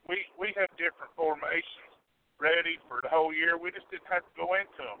have different formations ready for the whole year. We just didn't have to go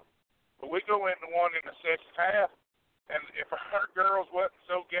into them. But we go into one in the second half, and if our girls wasn't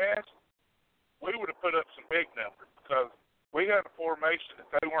so gassed, we would have put up some big numbers because we had a formation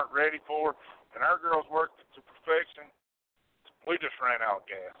that they weren't ready for, and our girls worked it to perfection. We just ran out of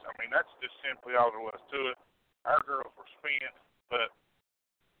gas. I mean, that's just simply all there was to it. Our girls were spent, but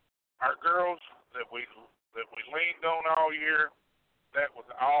our girls that we leaned on all year, that was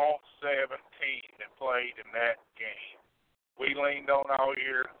all 17 that played in that game. We leaned on all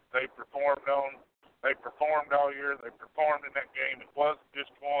year. They performed all year. They performed in that game. It wasn't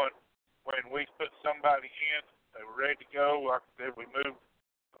just one. When we put somebody in, they were ready to go. Like I said, we moved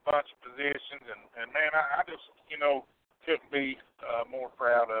a bunch of positions, and man, I just, couldn't be more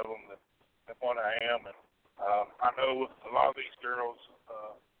proud of them than what I am. And I know a lot of these girls,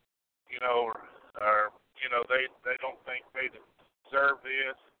 they don't think they deserve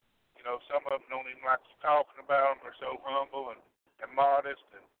this. Some of them don't even like you talking about them. They're so humble and modest,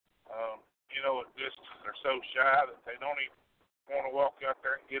 and they're so shy that they don't even want to walk out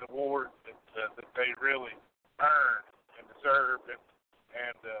there and get awards that they really earned and deserve. And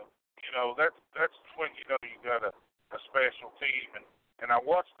that's when you got a special team. And I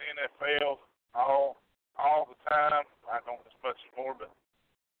watch the NFL all the time. I don't as much anymore, but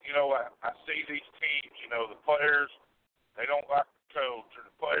I see these teams. The players, they don't like the coach, or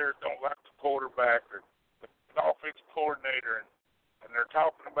the players don't like the quarterback, or the offensive coordinator, and they're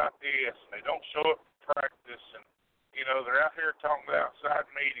talking about this, and they don't show up for practice, and they're out here talking to outside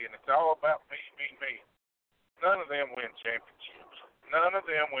media, and it's all about me, me, me. None of them win championships.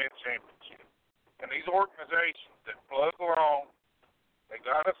 And these organizations that plug along, they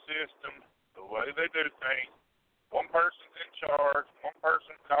got a system, the way they do things. One person's in charge. One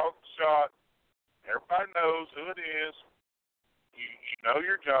person calls the shot. Everybody knows who it is. You know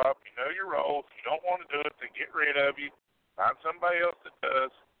your job. You know your role. If you don't want to do it, they get rid of you. Find somebody else that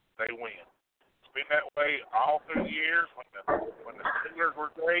does. They win. It's been that way all through the years. When the Steelers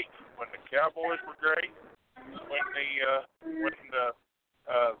were great, when the Cowboys were great, when the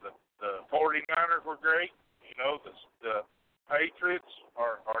 49ers were great. The Patriots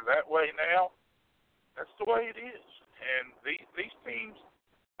are that way now. That's the way it is. And these teams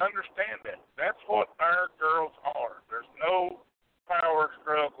understand that. That's what our girls are. There's no power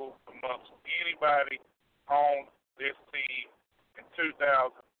struggle amongst anybody on this team in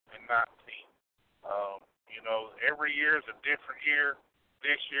 2019. Every year is a different year.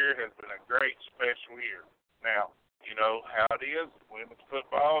 This year has been a great, special year. Now, you know how it is. Women's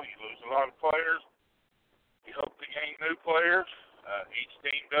football, you lose a lot of players. You hope to gain new players. Each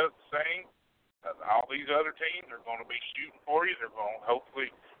team does the same. All these other teams are going to be shooting for you. They're going to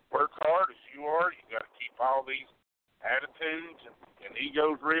hopefully work hard as you are. You got to keep all these attitudes and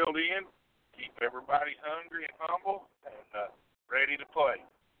egos reeled in. Keep everybody hungry and humble and ready to play.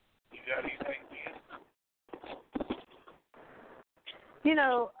 You got anything, Ben?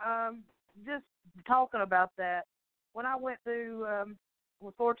 Just talking about that, when I went through,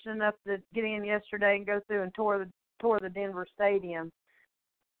 was fortunate enough to get in yesterday and go through and tour the Denver Stadium.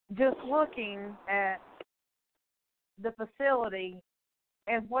 Just looking at the facility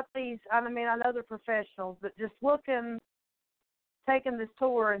and what these, I know they're professionals, but just taking this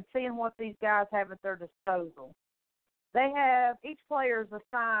tour and seeing what these guys have at their disposal. They have, each player is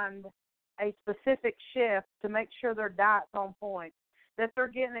assigned a specific shift to make sure their diet's on point, that they're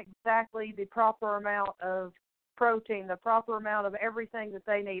getting exactly the proper amount of protein, the proper amount of everything that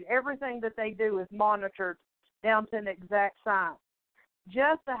they need. Everything that they do is monitored down to an exact science.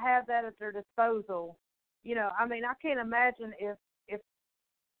 Just to have that at their disposal, I can't imagine if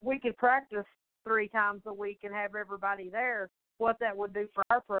we could practice 3 times a week and have everybody there, what that would do for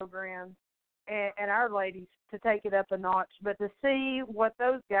our program and our ladies to take it up a notch. But to see what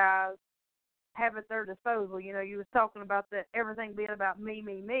those guys have at their disposal, you was talking about that everything being about me,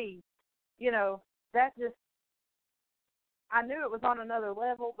 that just, I knew it was on another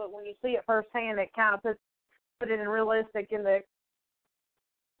level, but when you see it firsthand, it kind of puts it in realistic,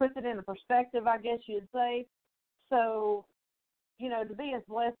 puts it into perspective, I guess you'd say. So, to be as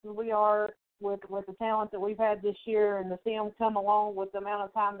blessed as we are with the talent that we've had this year and to see them come along with the amount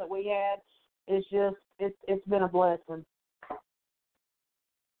of time that we had, it's been a blessing.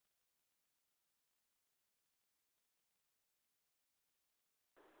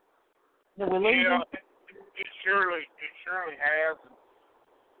 Did we lose him? It surely has.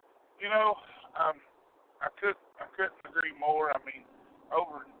 You know, I couldn't agree more. I mean,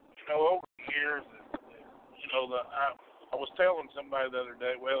 over the years, I was telling somebody the other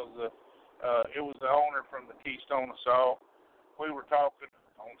day. Well, it was the owner from the Keystone Assault. We were talking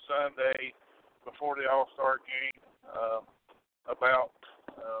on Sunday before the All-Star game about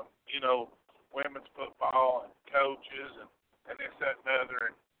women's football and coaches and this, that, and the other,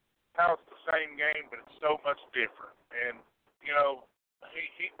 and how it's the same game, but it's so much different. And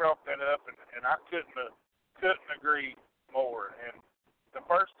he brought that up, and I couldn't agree more. And the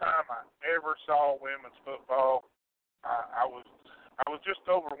first time I ever saw women's football, I was just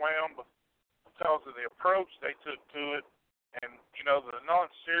overwhelmed because of the approach they took to it, and the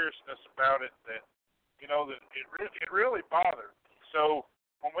non-seriousness about it that it really bothered. So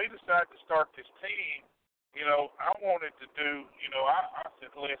when we decided to start this team, I wanted to do. I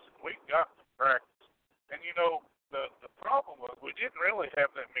said, listen, we got to practice, and the problem was we didn't really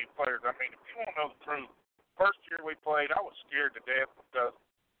have that many players. I mean, if you want to know the truth, first year we played, I was scared to death because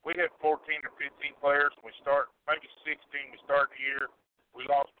we had 14 or 15 players. We maybe 16. We started the year. We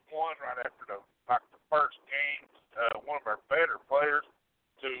lost one right after the first game. One of our better players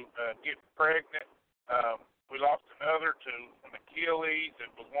to get pregnant. We lost another to an Achilles.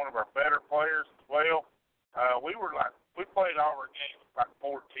 It was one of our better players as well. We played all our games like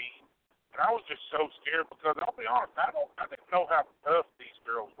 14, and I was just so scared because I'll be honest, I didn't know how tough these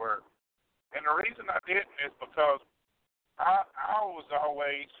girls were, and the reason I didn't is because I was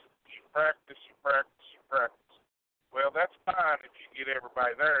always you practice. Well, that's fine if you get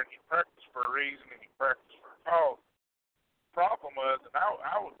everybody there and you practice for a reason and you practice for a cause. Problem was, and I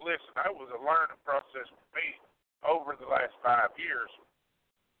was a learning process for me over the last 5 years,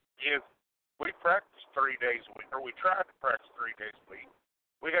 is we practiced 3 days a week, or we tried to practice 3 days a week.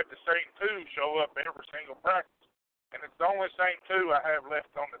 We had the same two show up every single practice, and it's the only same two I have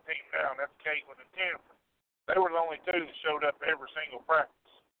left on the team now, and that's Caitlin and Jennifer. They were the only two that showed up every single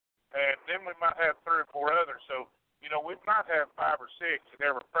practice. And then we might have 3 or 4 others, so, we might have 5 or 6 that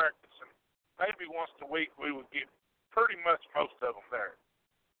ever practice, and maybe once a week we would get pretty much most of them there.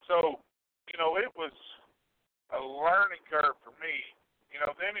 So, it was a learning curve for me.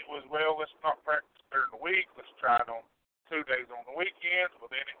 Then it was, well, let's not practice during the week. Let's try it on 2 days on the weekends. Well,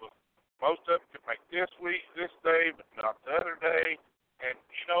 then it was most of them could make this day, but not the other day. And,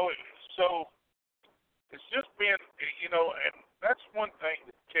 so it's just been, and that's one thing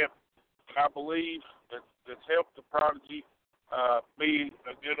that kept, I believe, that's helped the Prodigy be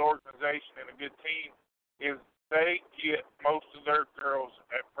a good organization and a good team is they get most of their girls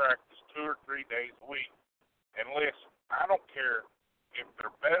at practice 2 or 3 days a week. And listen, I don't care if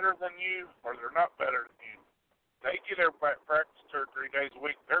they're better than you or they're not better than you. They get everybody at practice 2 or 3 days a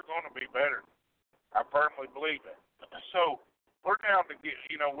week, they're going to be better. I firmly believe that. So we're down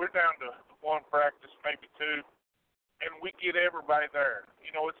to one practice, maybe 2, and we get everybody there.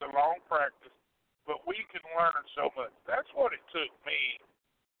 It's a long practice, but we can learn so much. That's what it took me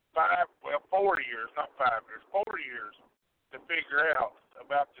 4 years, not 5 years, 4 years to figure out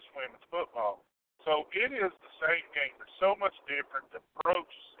about this women's football. So it is the same game. It's so much different. The approach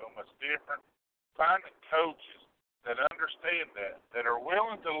is so much different. Finding coaches that understand that are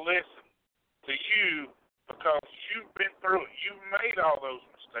willing to listen to you because you've been through it. You've made all those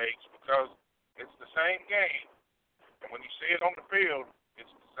mistakes because it's the same game. And when you see it on the field,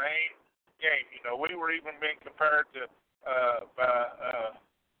 it's the same game. We were even being compared to by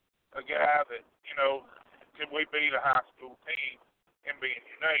a guy that, could we beat a high school team and being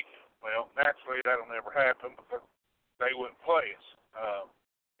unique? Well, naturally that'll never happen because they wouldn't play us.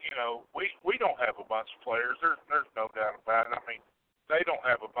 We don't have a bunch of players. There's no doubt about it. I mean, they don't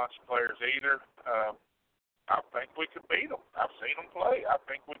have a bunch of players either. I think we could beat them. I've seen them play. I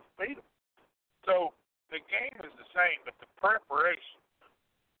think we could beat them. So the game is the same, but the preparation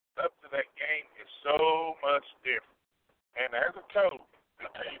up to that game is so much different. And as a coach,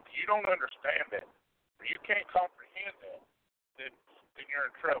 if you don't understand that, or you can't comprehend that, then you're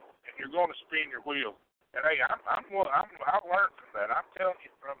in trouble, and you're going to spin your wheels. And hey, I've learned from that. I'm telling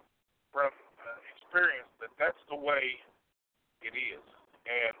you from experience that that's the way it is.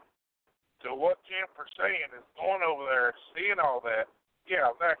 And so what Jennifer's saying is going over there, seeing all that.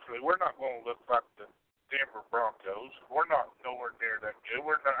 Yeah, naturally, we're not going to look like the Denver Broncos. We're not nowhere near that good.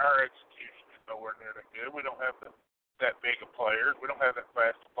 Our execution is nowhere near that good. We don't have that big of players. We don't have that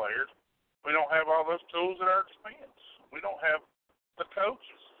fast of players. We don't have all those tools at our expense. We don't have the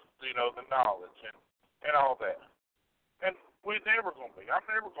coaches, the knowledge and all that. And we're never going to be. I'm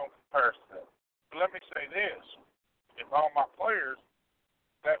never going to compare to that. But let me say this. If all my players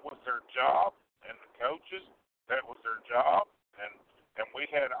that was their job, and the coaches, that was their job, and we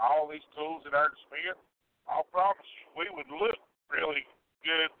had all these tools at our disposal. I'll promise you, we would look really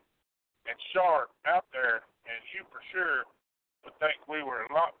good and sharp out there, and you for sure would think we were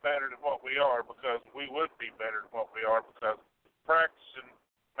a lot better than what we are, because we would be better than what we are, because practicing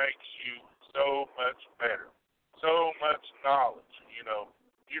makes you so much better, so much knowledge.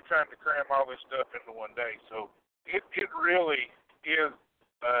 You're trying to cram all this stuff into one day, so it really is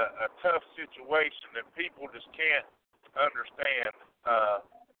a tough situation that people just can't understand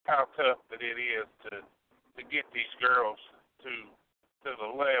how tough that it is to get these girls to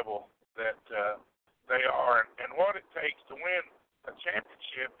the level that they are, and what it takes to win a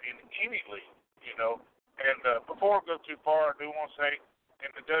championship in any league, And before I go too far, I do want to say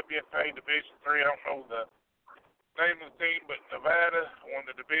in the WFA Division III, I don't know the name of the team, but Nevada won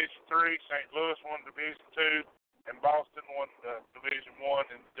the Division III, St. Louis won Division II, and Boston won Division I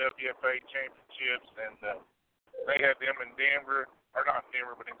in the WFA championships, and they had them in Denver, or not in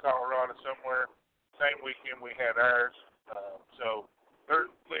Denver, but in Colorado somewhere. Same weekend we had ours. So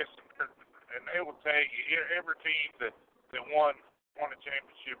and they will tell you, every team that won a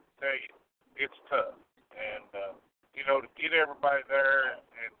championship will tell you it's tough. And, to get everybody there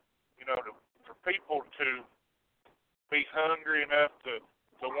and, for people to be hungry enough to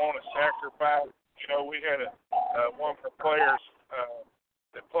want to sacrifice. We had one of the players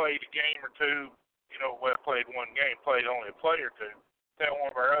that played a game or two, played one game, played only a play or two. Tell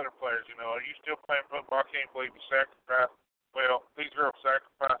one of our other players, are you still playing football? I can't believe you sacrificed. Well, these girls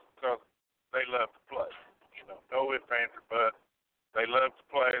sacrifice because they love to play. No ifs, ands, or buts. They love to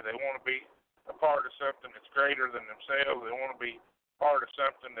play. They want to be a part of something that's greater than themselves. They want to be part of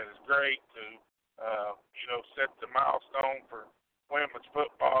something that is great to, set the milestone for women's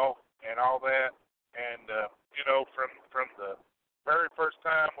football and all that. And, from the very first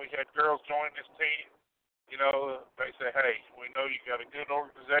time we had girls join this team, they say, hey, we know you got a good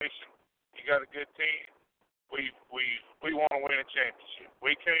organization. You got a good team. We want to win a championship.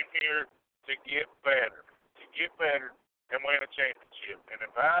 We came here to get better and win a championship. And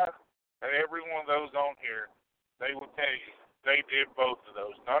if every one of those on here, they will tell you they did both of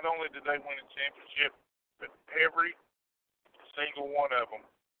those. Not only did they win a championship, but every single one of them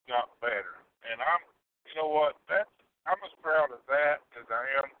got better. And I'm as proud of that as I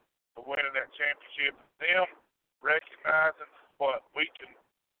am of winning that championship. Them recognizing what we can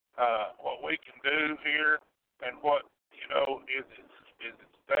do here and what is at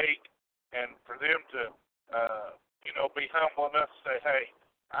stake, and for them to be humble enough to say, hey,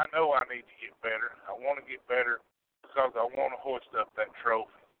 I know I need to get better. I want to get better because I want to hoist up that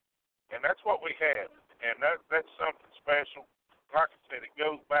trophy. And that's what we had. And that's something special. Like I said, it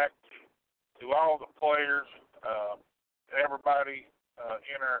goes back to all the players, everybody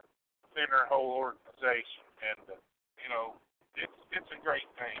within our whole organization. And, it's a great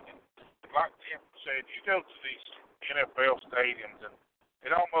thing. And like Tim said, you go to these NFL stadiums, and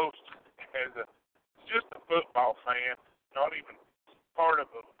it almost, just a football fan, not even part of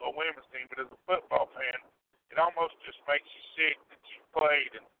a women's team, but as a football fan, it almost just makes you sick that you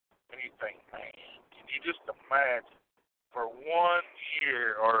played, and you think, man, can you just imagine for 1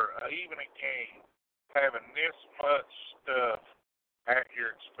 year or even a game having this much stuff at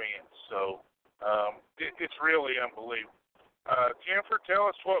your expense? So it's really unbelievable. Jennifer, tell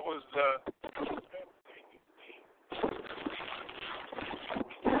us what was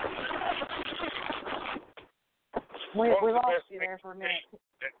we lost you there for a minute.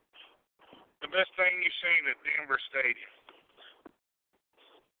 The best thing you've seen at Denver Stadium?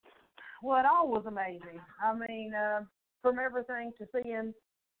 Well, it all was amazing. I mean, from everything to seeing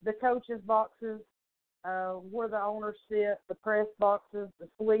the coaches' boxes, where the owners sit, the press boxes, the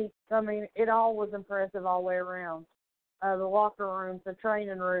suites. I mean, it all was impressive all the way around. The locker rooms, the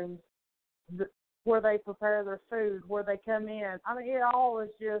training rooms, where they prepare their food, where they come in. I mean, it all is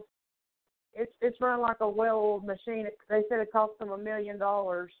just, it's run like a well-oiled machine. They said it cost them $1 million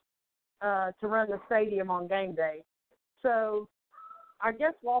to run the stadium on game day. So I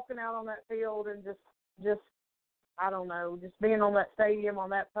guess walking out on that field and just I don't know, just being on that stadium,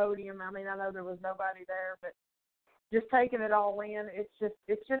 on that podium. I mean, I know there was nobody there, but just taking it all in, it's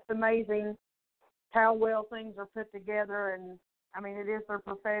just amazing how well things are put together. And I mean, it is their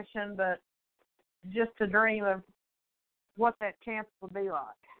profession, but just to dream of what that champ would be like.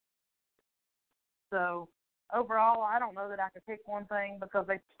 So overall, I don't know that I could pick one thing, because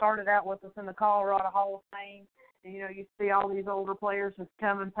they started out with us in the Colorado Hall of Fame. And, you see all these older players just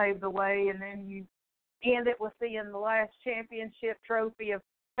come and pave the way, and then you end it with seeing the last championship trophy of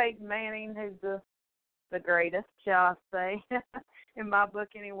Peyton Manning, who's the the greatest, shall I say, in my book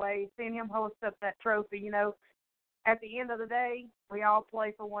anyway. Seeing him hoist up that trophy, at the end of the day, we all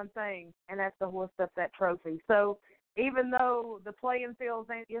play for one thing, and that's to hoist up that trophy. So even though the playing field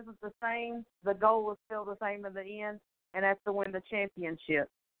isn't the same, the goal is still the same in the end, and that's to win the championship.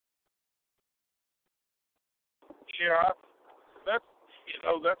 Yeah,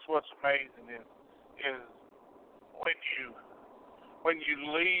 that's what's amazing is when you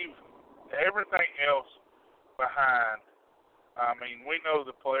leave everything else behind. I mean, we know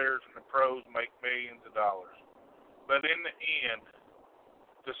the players and the pros make millions of dollars, but in the end,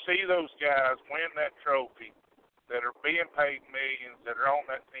 to see those guys win that trophy that are being paid millions, that are on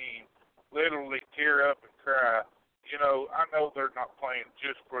that team, literally tear up and cry. I know they're not playing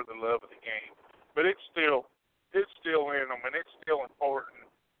just for the love of the game, but it's still in them, and it's still important.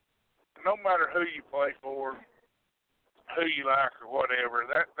 No matter who you play for, who you like, or whatever,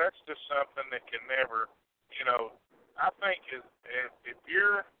 that's just something that can never, I think if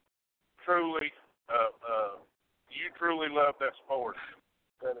you're truly, you truly love that sport,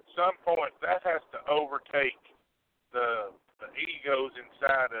 that at some point that has to overtake the egos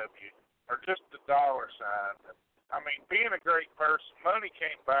inside of you, or just the dollar sign. I mean, being a great person, money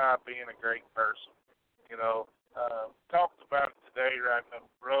can't buy being a great person. Talked about it today riding up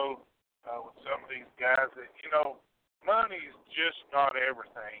the road with some of these guys that, money is just not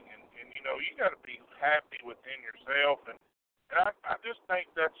everything. And you got to be happy within yourself. And I just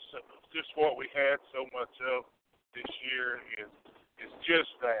think that's just what we had so much of this year is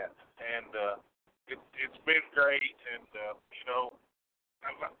just that. And it's been great. And,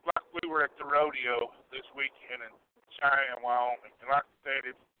 like we were at the rodeo this weekend in Cheyenne, Wyoming. And like I said,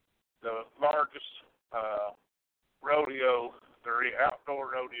 it's the largest rodeo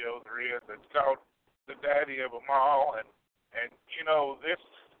outdoor rodeo there is. It's called the daddy of them all, and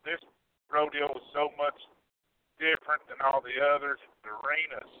this rodeo is so much different than all the others. The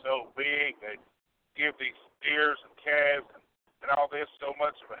arena is so big. They give these steers and calves and all this so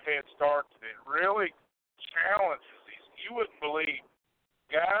much of a head start that it really challenges these. You wouldn't believe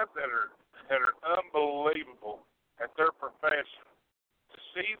guys that are unbelievable at their profession. To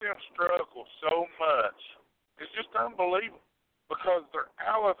see them struggle so much is just unbelievable because they're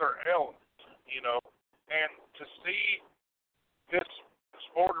out of their element, And to see this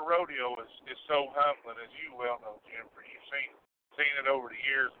sport of rodeo is so humbling, as you well know, Jennifer. You've seen it over the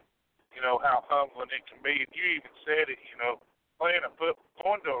years, how humbling it can be. And you even said it,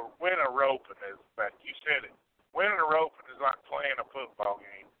 going to win a roping is, in fact, you said it. Winning a roping is like playing a football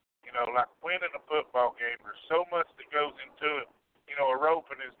game. Like winning a football game, there's so much that goes into it. A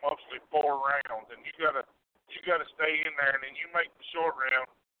roping is mostly 4 rounds, and you gotta stay in there, and then you make the short round.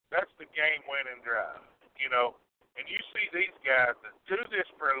 That's the game-winning drive, And you see these guys that do this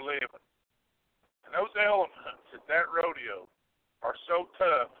for a living, and those elements at that rodeo are so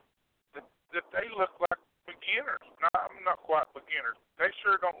tough that they look like beginners. No, I'm not quite beginners. They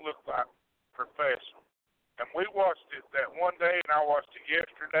sure don't look like professionals. And we watched it that one day, and I watched it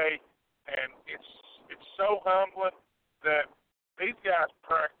yesterday, and it's so humbling that these guys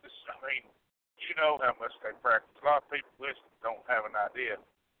practice. I mean, you know how much they practice. A lot of people listening don't have an idea.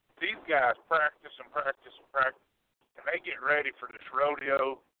 These guys practice and practice and practice, and they get ready for this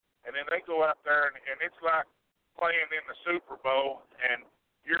rodeo, and then they go out there, and it's like playing in the Super Bowl, and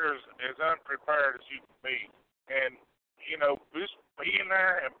you're as unprepared as you can be. And, just being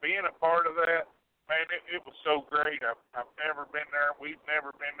there and being a part of that, man, it was so great. I've never been there. We've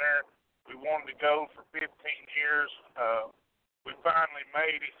never been there. We wanted to go for 15 years. We finally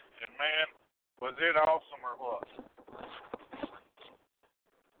made it, and, man, was it awesome or what?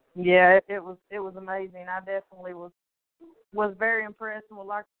 Yeah, it was amazing. I definitely was very impressed and would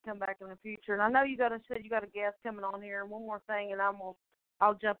like to come back in the future. And I know you said you got a guest coming on here. And one more thing, and I'll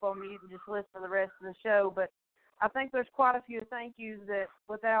jump on mute and just listen to the rest of the show. But I think there's quite a few thank yous that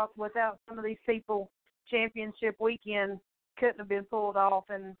without some of these people, championship weekend couldn't have been pulled off.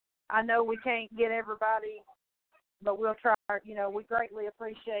 And I know we can't get everybody, but we'll try. We greatly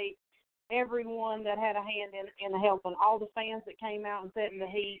appreciate everyone that had a hand in helping, all the fans that came out and sat in the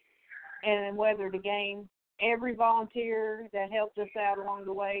heat and weathered the game, every volunteer that helped us out along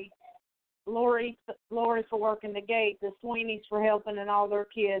the way, Lori for working the gate, the Sweeneys for helping and all their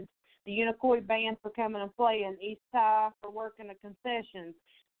kids, the Unicoi band for coming and playing, East Ty for working the concessions,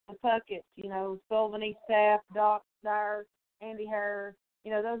 the Pucketts, Sullivan East staff, Doc Dyer, Andy Harris,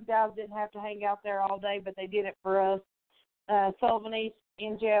 those guys didn't have to hang out there all day, but they did it for us. Sullivan East,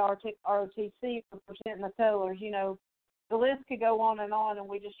 NJROTC for presenting the colors. The list could go on, and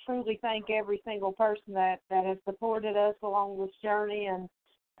we just truly thank every single person that has supported us along this journey and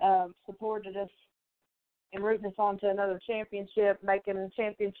supported us and rooting us on to another championship, making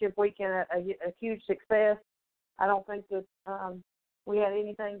championship weekend a huge success. I don't think that we had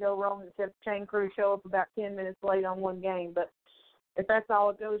anything go wrong except chain crew show up about 10 minutes late on one game. But if that's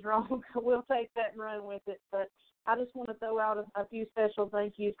all that goes wrong, we'll take that and run with it. But I just want to throw out a few special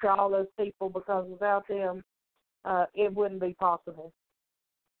thank yous to all those people, because without them, it wouldn't be possible.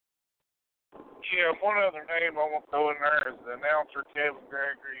 Yeah, one other name I want to throw in there is the announcer, Kevin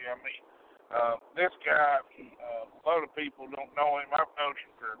Gregory. I mean, this guy, a lot of people don't know him. I've known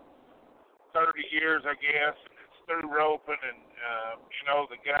him for 30 years, I guess. It's through roping, and,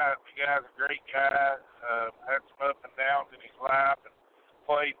 the guy's a great guy. Had some up and downs in his life, and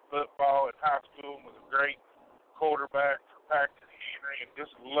played football in high school and was a great quarterback for Paxton Henry, and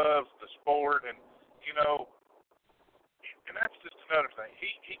just loves the sport. And, and that's just another thing.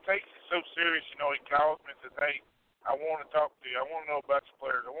 He takes it so serious. He calls me and says, hey, I want to talk to you. I want to know about your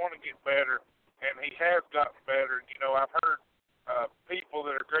players. I want to get better. And he has gotten better. And, I've heard people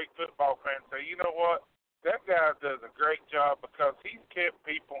that are great football fans say, you know what, that guy does a great job because he's kept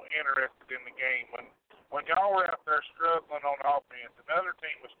people interested in the game. When y'all were out there struggling on offense, another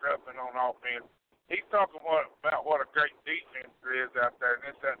team was struggling on offense, he's talking about what a great defense there is out there, and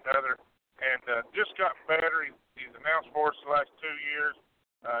this, that, and the other. And just gotten better. He's announced for us the last 2 years.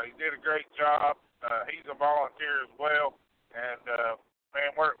 He did a great job. He's a volunteer as well. And,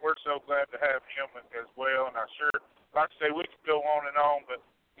 man, we're so glad to have him as well. And I sure, like I say, we could go on and on, but,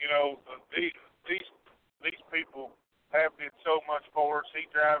 these people have did so much for us. He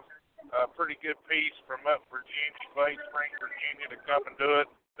drives a pretty good piece from up Virginia, Spring, Virginia, to come and do it.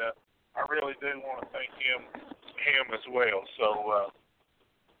 I really do want to thank him as well. So,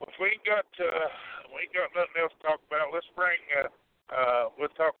 if we ain't got nothing else to talk about, let's bring.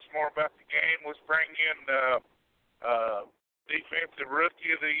 We'll talk some more about the game. Let's bring in Defensive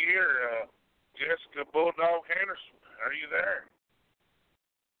Rookie of the Year, Jessica Bulldog Henderson. Are you there?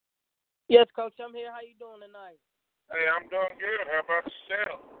 Yes, Coach. I'm here. How you doing tonight? Hey, I'm doing good. How about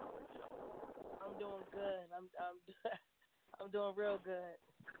yourself? I'm doing good. I'm doing real good.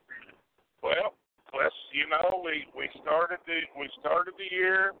 Well, we started the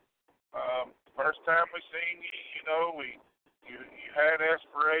year. First time we seen you, you had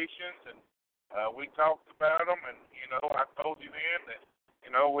aspirations, and we talked about them, and I told you then that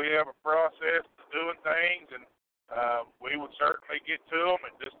we have a process to doing things, and we would certainly get to them.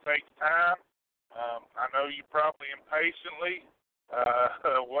 It just takes time. I know you probably impatiently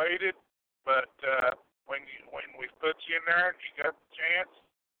waited, but when we put you in there and you got the chance,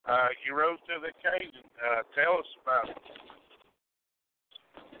 you rose to the occasion. Tell us about it.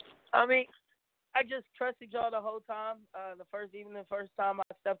 I mean, I just trusted y'all the whole time. The first time I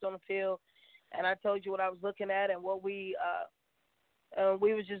stepped on the field, and I told you what I was looking at and what we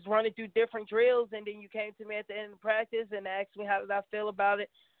was just running through different drills, and then you came to me at the end of practice and asked me how did I feel about it.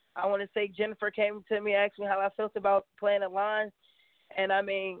 I want to say Jennifer came to me, asked me how I felt about playing the line, and I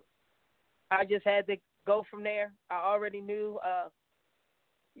mean, I just had to go from there. I already knew.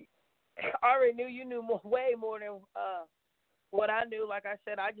 You knew way more than what I knew. Like I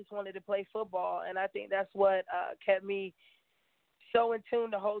said, I just wanted to play football, and I think that's what kept me so in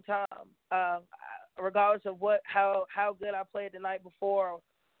tune the whole time, regardless of how good I played the night before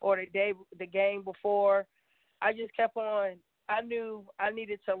or the game before. I just kept on. I knew I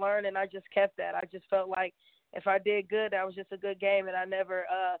needed to learn, and I just kept that. I just felt like if I did good, that was just a good game, and I never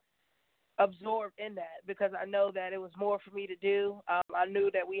absorbed in that because I know that it was more for me to do. I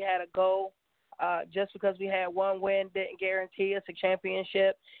knew that we had a goal. Just because we had one win didn't guarantee us a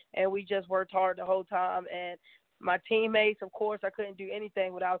championship, and we just worked hard the whole time. And my teammates, of course, I couldn't do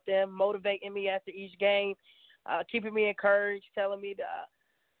anything without them motivating me after each game, keeping me encouraged, telling me that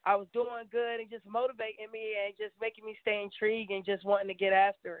I was doing good, and just motivating me and just making me stay intrigued and just wanting to get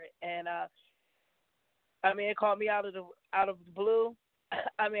after it. And I mean, it caught me out of the blue.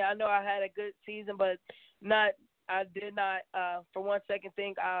 I mean, I know I had a good season, but I did not for one second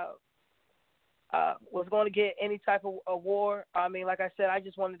think I was going to get any type of award. I mean, like I said, I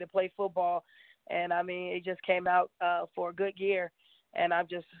just wanted to play football, and I mean, it just came out for a good year, and I'm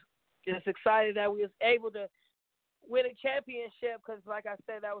just excited that we was able to win a championship because, like I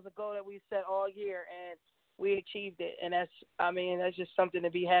said, that was a goal that we set all year, and we achieved it, and that's just something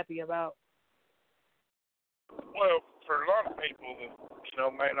to be happy about. Well, for a lot of people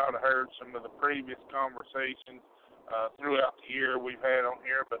that may not have heard some of the previous conversations throughout the year we've had on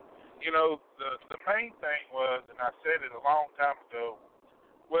here, but the main thing was, and I said it a long time ago,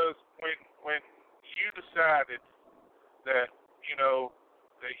 was when you decided that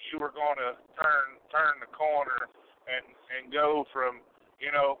that you were going to turn the corner and go from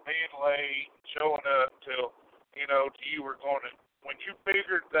being late, showing up till, you were going to, when you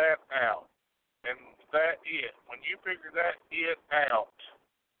figured that out, and when you figured that out,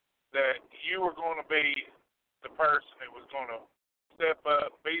 that you were going to be the person that was going to step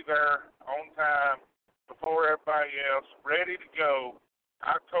up, be there on time, before everybody else, ready to go.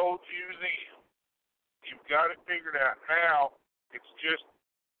 I told you then, you've got it figured out. Now,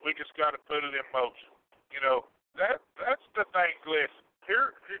 we just got to put it in motion. That's the thing. Listen,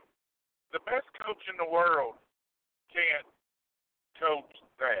 here, the best coach in the world can't coach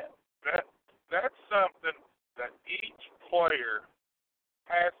that. That's something that each player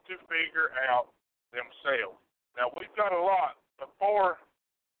has to figure out themselves. Now, we've got a lot before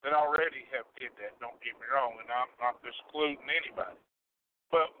that already have did that, don't get me wrong, and I'm not excluding anybody.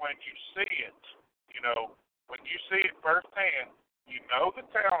 But when you see it, when you see it firsthand, the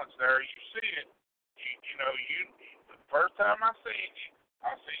talent's there, you see it, the first time I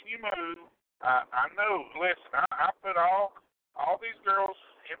seen you move, I know, listen, I put all these girls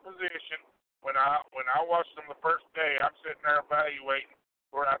in position. When I watched them the first day, I'm sitting there evaluating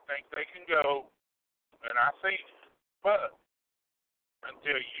where I think they can go, and I see it. But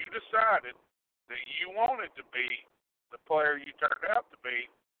until you decided that you wanted to be the player you turned out to be,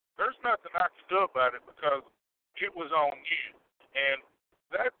 there's nothing I can do about it because it was on you. And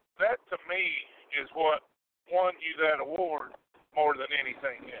that to me is what won you that award more than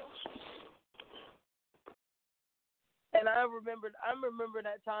anything else. And I remember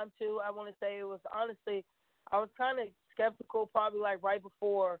that time too. I want to say it was honestly, I was kind of skeptical, probably like right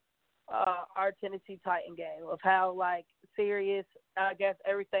before our Tennessee Titan game, of how like serious I guess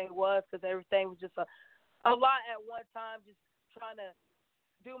everything was, because everything was just a lot at one time, just trying to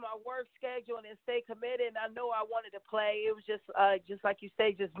do my work schedule and stay committed. I know I wanted to play. It was just like you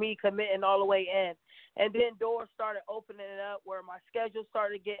say, just me committing all the way in. And then doors started opening up where my schedule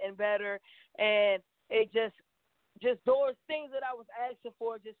started getting better, and it just doors, things that I was asking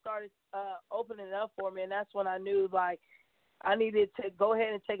for just started opening up for me. And that's when I knew like I needed to go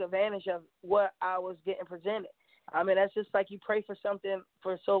ahead and take advantage of what I was getting presented. I mean, that's just like you pray for something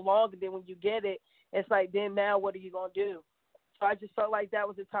for so long, and then when you get it, it's like, then now what are you going to do? So I just felt like that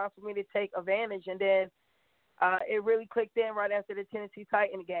was the time for me to take advantage. And then it really clicked in right after the Tennessee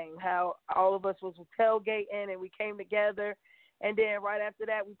Titan game, how all of us was tailgating and we came together. And then right after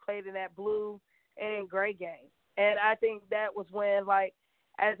that, we played in that blue and gray game. And I think that was when, like,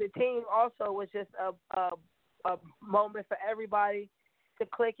 as a team also was just a moment for everybody to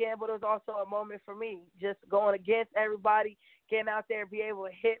click in, but it was also a moment for me, just going against everybody, getting out there, be able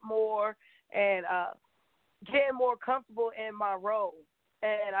to hit more, and getting more comfortable in my role.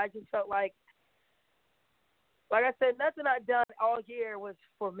 And I just felt like I said, nothing I've done all year was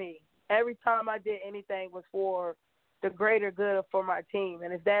for me. Every time I did anything was for the greater good for my team.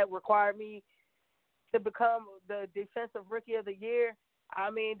 And if that required me to become the defensive rookie of the year,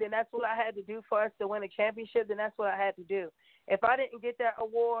 I mean, then that's what I had to do for us to win a championship. Then that's what I had to do. If I didn't get that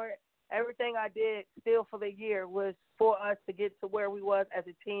award, everything I did still for the year was for us to get to where we was as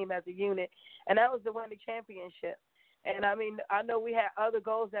a team, as a unit, and that was to win the championship. And, I mean, I know we had other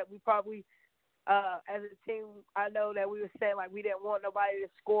goals that we probably, as a team, I know that we were saying, like, we didn't want nobody to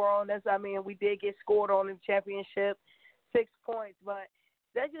score on us. I mean, we did get scored on in the championship, 6 points, but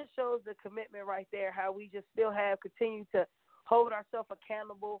that just shows the commitment right there, how we just still have continued to hold ourselves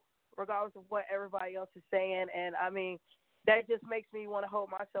accountable regardless of what everybody else is saying. And, I mean, that just makes me want to hold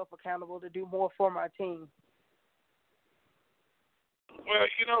myself accountable to do more for my team. Well,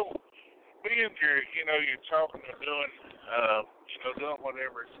 being here, you're talking or doing, doing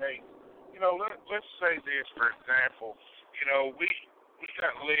whatever it takes. Let's say this, for example. We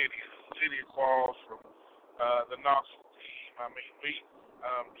got Lydia Claus from the Knoxville team. I mean,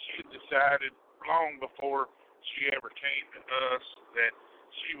 she decided long before she ever came to us that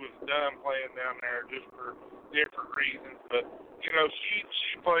she was done playing down there just for different reasons. But,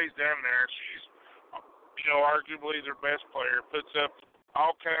 she plays down there. She's, arguably their best player, puts up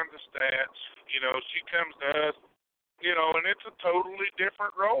all kinds of stats. She comes to us, and it's a totally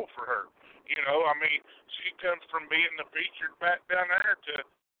different role for her. I mean, she comes from being the featured back down there to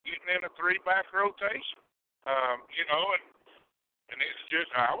getting in a 3-back rotation. And it's just,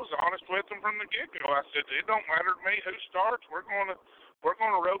 I was honest with them from the get-go. I said, it don't matter to me who starts. We're going to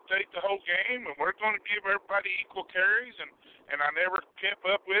rotate the whole game, and we're going to give everybody equal carries. And I never kept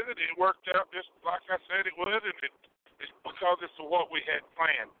up with it. It worked out just like I said it would, and it's because it's what we had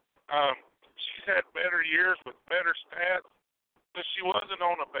planned. She's had better years with better stats, but she wasn't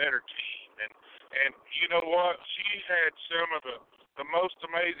on a better team. And you know what? She had some of the most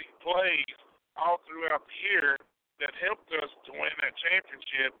amazing plays all throughout the year that helped us to win that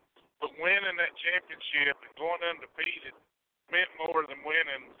championship. But winning that championship and going undefeated meant more than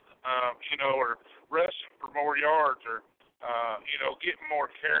winning, or rushing for more yards or, getting more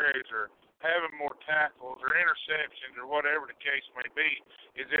carries or having more tackles or interceptions or whatever the case may be.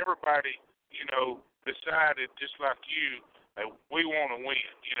 Is everybody, decided just like you that we want to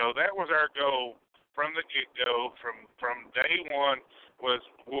win. That was our goal from the get-go, from day one. Was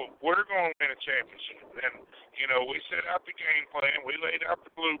we're going to win a championship. And, we set out the game plan. We laid out the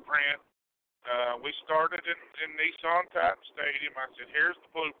blueprint. We started in Nissan Titan Stadium. I said, here's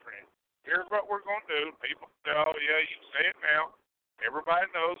the blueprint. Here's what we're going to do. People say, oh, yeah, you can say it now. Everybody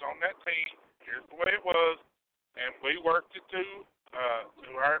knows on that team, here's the way it was. And we worked it to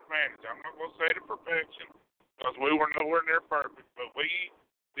our advantage. I'm not going to say to perfection because we were nowhere near perfect, but we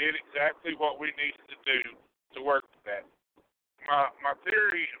did exactly what we needed to do to work with that. My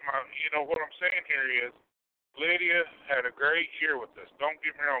theory, what I'm saying here is Lydia had a great year with us. Don't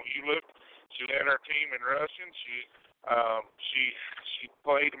get me wrong. You look, she led our team in rushing. She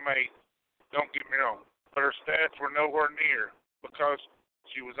played amazing. Don't get me wrong. But her stats were nowhere near because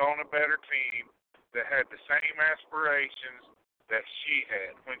she was on a better team that had the same aspirations that she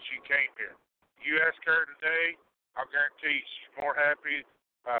had when she came here. You ask her today, I'll guarantee she's more happy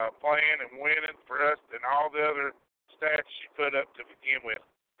playing and winning for us than all the other stats she put up to begin with.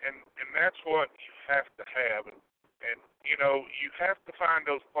 And that's what you have to have. And you have to find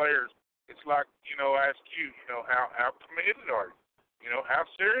those players. It's like, ask you, how committed are you? How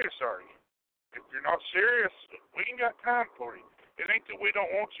serious are you? If you're not serious, we ain't got time for you. It ain't that we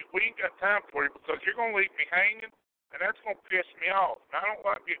don't want you. We ain't got time for you because you're going to leave me hanging, and that's going to piss me off. And I don't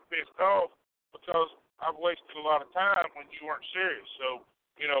like getting pissed off because I've wasted a lot of time when you weren't serious. So,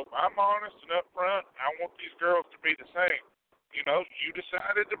 I'm honest and upfront. I want these girls to be the same. You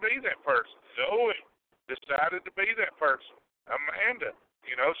decided to be that person. Zoe decided to be that person. Amanda,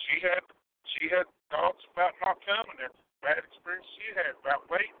 she had thoughts about not coming and bad experience she had about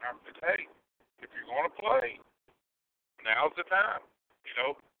waiting. I said, hey, if you're going to play, now's the time.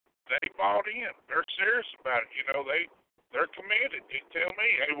 They bought in. They're serious about it. They're committed. They tell me,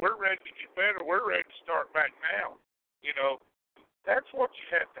 hey, we're ready to get better. We're ready to start back now. That's what you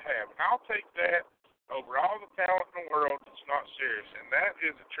have to have. And I'll take that over all the talent in the world that's not serious. And that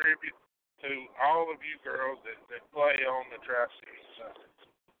is a tribute to all of you girls that play on the Tri-City side.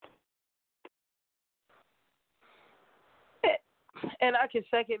 And I can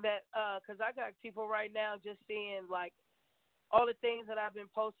second that because I got people right now just seeing, like, all the things that I've been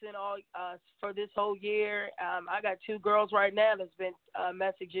posting all for this whole year. I got two girls right now that's been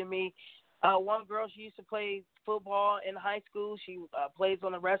messaging me. One girl, she used to play football in high school. She plays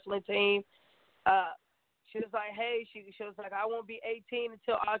on the wrestling team. She was like, hey, she was like, I won't be 18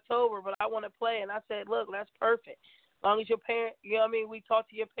 until October, but I want to play. And I said, look, that's perfect. As long as your parents, we talk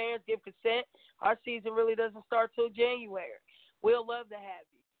to your parents, give consent. Our season really doesn't start till January. We'll love to have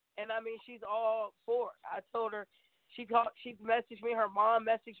you. And, she's all for it. I told her, she messaged me, her mom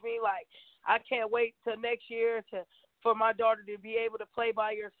messaged me, like, I can't wait till next year for my daughter to be able to play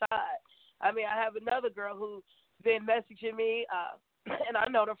by your side. I have another girl who's been messaging me, and I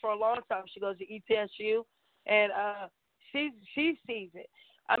know her for a long time. She goes to ETSU, and she sees it.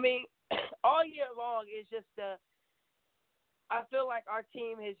 All year long, it's just I feel like our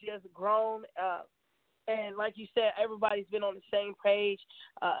team has just grown, and like you said, everybody's been on the same page.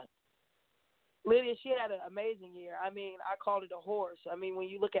 Lydia, she had an amazing year. I called it a horse. When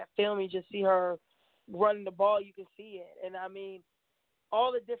you look at film, you just see her running the ball, you can see it. And,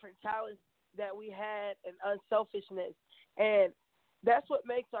 all the different talents that we had and unselfishness. And that's what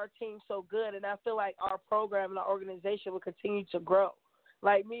makes our team so good. And I feel like our program and our organization will continue to grow.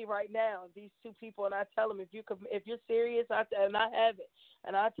 Like me right now, these two people, and I tell them, if you're serious, and I have it.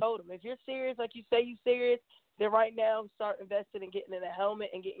 And I told them, if you're serious, like you say you're serious, then right now start investing in getting in a helmet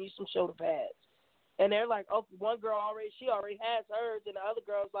and getting you some shoulder pads. And they're like, oh, one girl she already has hers, and the other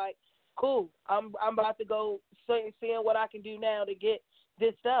girl's like, cool, I'm about to go seeing what I can do now to get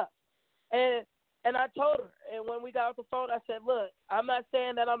this stuff. And I told her, and when we got off the phone, I said, look, I'm not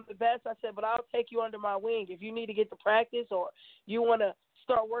saying that I'm the best. I said, but I'll take you under my wing. If you need to get to practice or you want to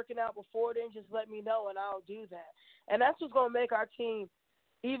start working out before then, just let me know, and I'll do that. And that's what's going to make our team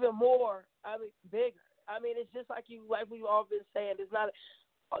even more, bigger. It's just like we've all been saying, it's not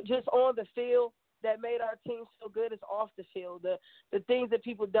just on the field that made our team so good. It's off the field. The things that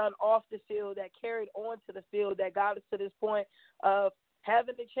people done off the field that carried on to the field that got us to this point of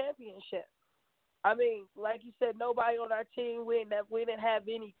having the championship. Like you said, nobody on our team, we didn't have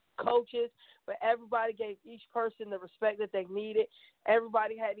any coaches, but everybody gave each person the respect that they needed.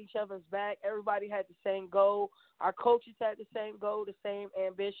 Everybody had each other's back. Everybody had the same goal. Our coaches had the same goal, the same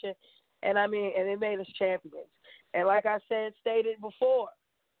ambition, and it made us champions. And like I stated before,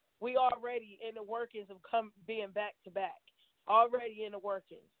 we already in the workings of being back to back. Already in the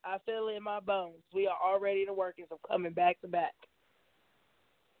workings. I feel it in my bones. We are already in the workings of coming back to back.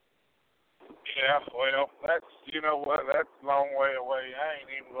 Yeah, well, that's, that's a long way away. I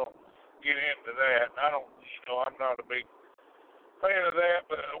ain't even going to get into that. I'm not a big fan of that,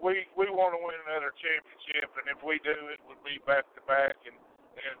 but we want to win another championship, and if we do, it would be back-to-back and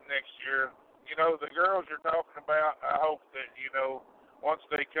next year. The girls you're talking about, I hope that, once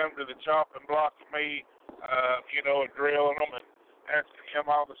they come to the chopping block of me, drilling them and asking them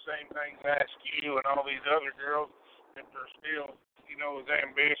all the same things I ask you and all these other girls, if they're still, with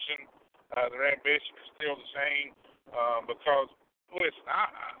ambition, their ambition is still the same, because, listen,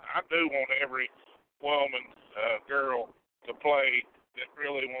 I do want every woman, girl to play that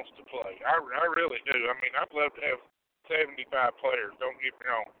really wants to play. I really do. I'd love to have 75 players, don't get me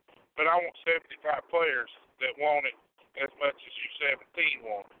wrong, but I want 75 players that want it as much as you 17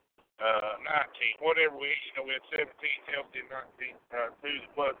 want it. 19, whatever we had 17 healthy, 19 two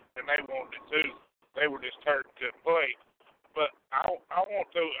that was, and they wanted it too. They were just hurt and couldn't play. But I would want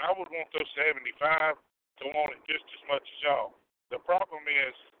those 75 to want it just as much as y'all. The problem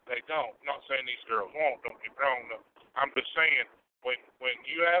is they don't. I'm not saying these girls won't. Don't get me wrong. No. I'm just saying when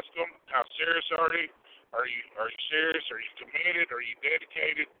you ask them how serious are you? Are you serious? Are you committed? Are you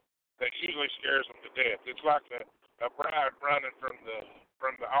dedicated? That usually scares them to death. It's like a bride running from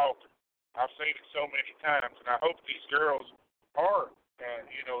the altar. I've seen it so many times, and I hope these girls are, as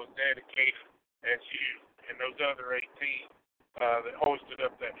dedicated as you and those other 18 that hoisted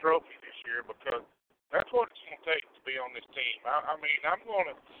up that trophy this year, because that's what it's going to take to be on this team. I'm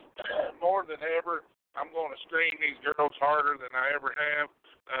going to, more than ever, I'm going to screen these girls harder than I ever have,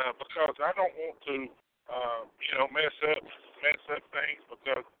 because I don't want to, mess up things,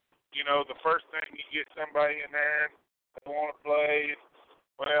 because, the first thing you get somebody in there and they want to play,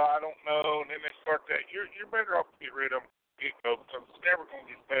 well, I don't know, and then they start that. You're better off to get rid of them, get-go, because it's never going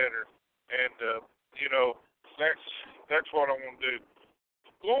to get better. And, that's what I want to do.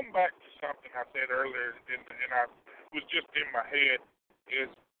 Going back to something I said earlier, and I was just in my head, is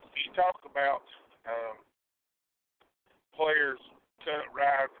you talk about players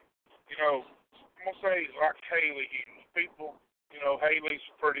rising. I'm going to say like Haley. People, Haley's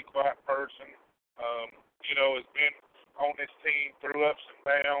a pretty quiet person, has been on this team through ups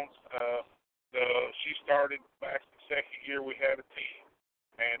and downs. She started back the second year we had a team,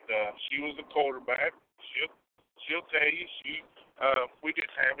 and she was the quarterback. She'll tell you we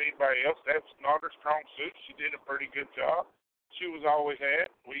didn't have anybody else. That's not her strong suit. She did a pretty good job. She was always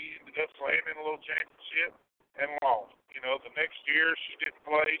at. We ended up playing in a little championship and lost. The next year she didn't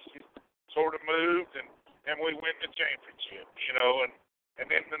play. She sort of moved, and we win the championship. And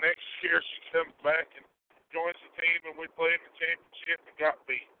then the next year she comes back and joins the team, and we play in the championship and got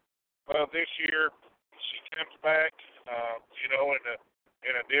beat. Well, this year she comes back,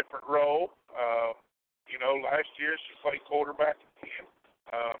 in a different role. Last year she played quarterback again.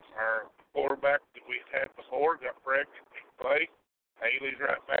 Our quarterback that we had before got pregnant and played. Haley's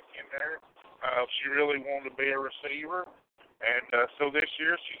right back in there. She really wanted to be a receiver, and so this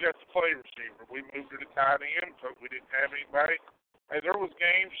year she got to play receiver. We moved her to tight end because we didn't have anybody. Hey, there was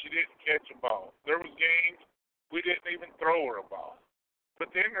games she didn't catch a ball. There was games we didn't even throw her a ball.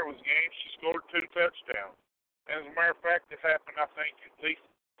 But then there was games she scored 2 touchdowns. And as a matter of fact, it happened, I think, at least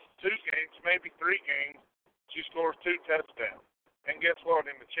 2 games, maybe 3 games, she scores 2 touchdowns. And guess what?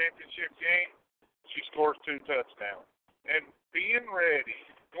 In the championship game, she scores 2 touchdowns. And being ready,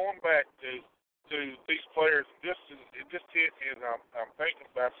 going back to these players, it just hit me as I'm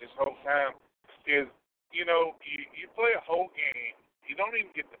thinking about this whole time, is, you play a whole game, you don't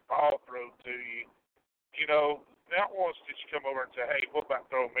even get the ball thrown to you. Not once did you come over and say, hey, what about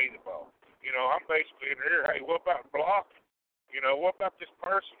throwing me the ball? I'm basically in here, hey, what about blocking? What about this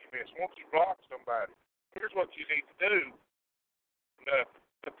person you miss? Won't you block somebody? Here's what you need to do.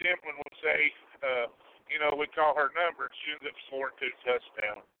 But then when we say, we call her number, she ends up scoring 2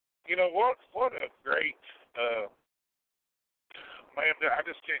 touchdowns. What a great, man, I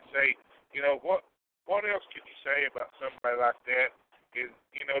just can't say, what else can you say about somebody like that is,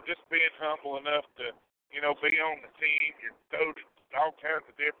 just being humble enough to, be on the team. You're thrown in all kinds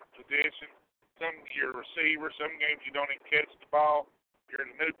of different positions. Some you're a receiver. Some games you don't even catch the ball. You're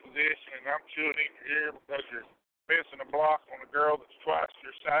in a new position, and I'm chewing in your ear because you're missing a block on a girl that's twice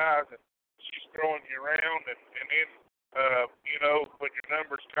your size, and she's throwing you around. And then when your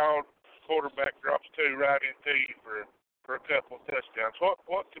number's called, quarterback drops 2 right into you for a couple of touchdowns.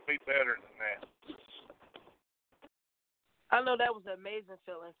 What could be better than that? I know that was an amazing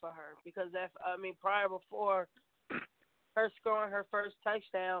feeling for her because prior before her scoring her first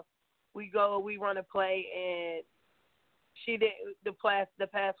touchdown, we run a play and she did the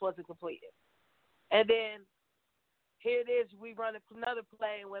pass wasn't completed, and then here it is, we run another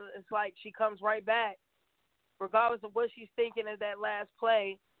play and when it's like she comes right back, regardless of what she's thinking of that last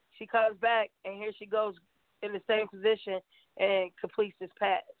play, she comes back and here she goes in the same position and completes this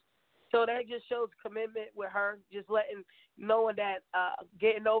pass. So that just shows commitment with her, just knowing that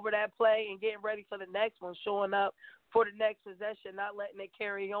getting over that play and getting ready for the next one, showing up for the next possession, not letting it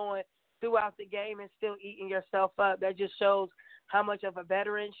carry on throughout the game and still eating yourself up. That just shows how much of a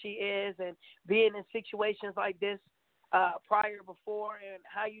veteran she is and being in situations like this before and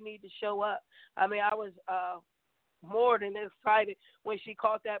how you need to show up. I mean, I was more than excited when she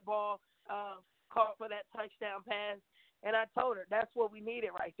caught that ball, caught for that touchdown pass, and I told her that's what we needed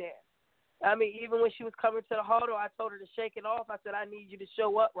right there. I mean, even when she was coming to the huddle, I told her to shake it off. I said, I need you to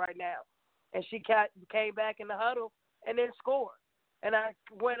show up right now. And she came back in the huddle and then scored. And I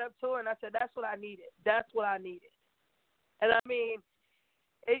went up to her and I said, that's what I needed. That's what I needed. And, I mean,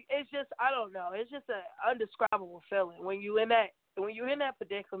 it's just, I don't know. It's just an indescribable feeling when you're in that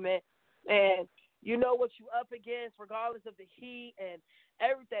predicament and you know what you're up against regardless of the heat and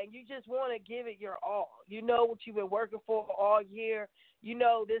everything. You just want to give it your all. You know what you've been working for all year. You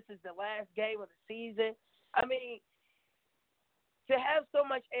know this is the last game of the season. I mean, to have so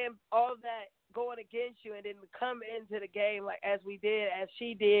much and all that going against you and then come into the game like as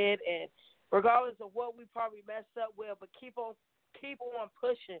she did, and regardless of what we probably messed up with, but keep on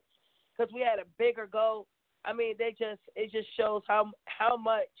pushing because we had a bigger goal. I mean, it just shows how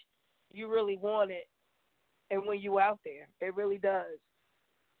much you really want it, and when you out there, it really does.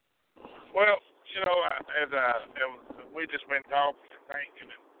 Well, we just been talking and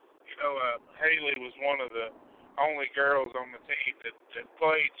thinking, and Haley was one of the only girls on the team that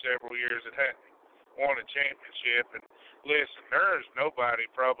played several years that hadn't won a championship. And listen, there's nobody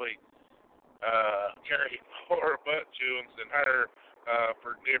probably carried more butt chewings than her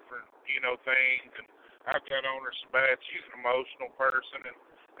for different things. And I've got on her spats. She's an emotional person,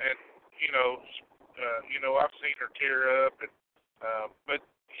 and I've seen her tear up, and but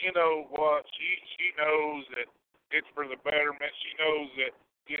you know what? She knows that it's for the betterment. She knows that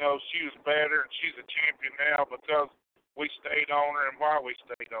she was better, and she's a champion now because we stayed on her and why we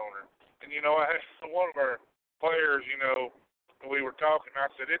stayed on her. And I had one of our players. We were talking.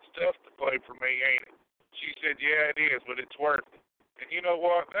 I said, "It's tough to play for me, ain't it?" She said, "Yeah, it is, but it's worth it." And you know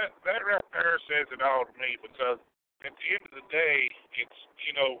what? That right there says it all to me because at the end of the day, it's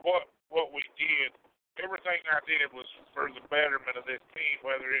what we did. Everything I did was for the betterment of this team,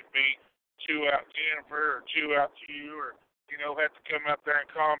 whether it be chew out Jennifer or chew out you, or have to come out there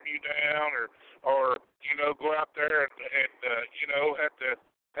and calm you down, or go out there and have to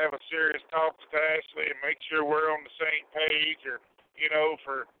have a serious talk with Ashley and make sure we're on the same page, or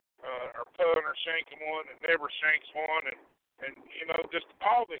for our punter shanking one and never shanks one, and just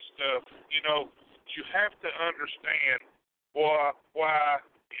all this stuff. You have to understand why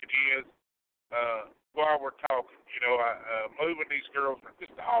it is why we're talking. Moving these girls,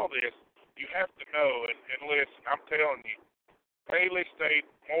 just all this. You have to know and listen. I'm telling you, Haley stayed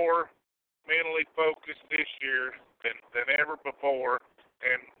more mentally focused this year than ever before.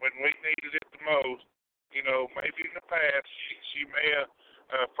 And when we needed it the most, maybe in the past she may have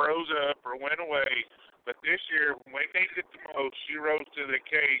froze up or went away. But this year, when we needed it the most, she rose to the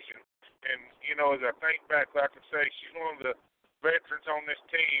occasion. And, as I think back, like I say, she's one of the veterans on this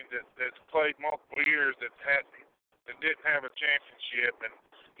team that's played multiple years that didn't have a championship. And,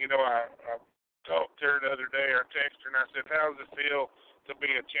 I talked to her the other day, I texted her, and I said, how does it feel to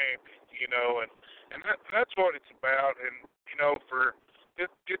be a champion, And that's what it's about. And,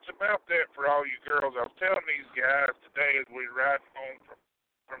 it's about that for all you girls. I was telling these guys today as we were riding home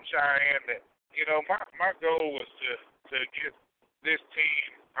from Cheyenne that, my goal was to get this team.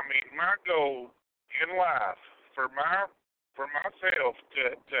 I mean, my goal in life for myself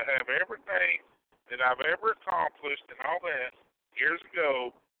to have everything that I've ever accomplished and all that years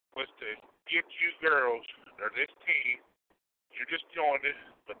ago was to get you girls or this team. You just joined it,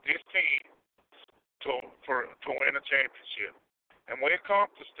 but this team to win a championship. And we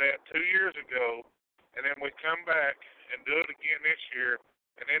accomplished that 2 years ago, and then we come back and do it again this year.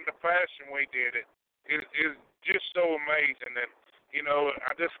 And in the fashion we did it is just so amazing. And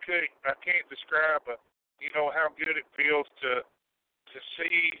I can't describe how good it feels to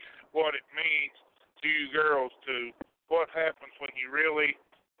see what it means to you girls to what happens when you really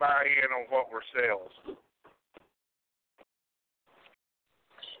buy in on what we're selling.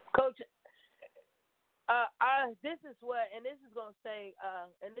 Coach, this is what, and this is going to say,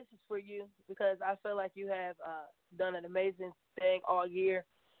 and this is for you because I feel like you have done an amazing thing all year,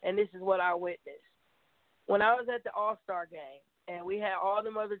 and this is what I witnessed. When I was at the All-Star game, and we had all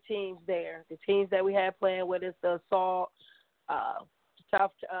them other teams there, the teams that we had playing with us, the Assault,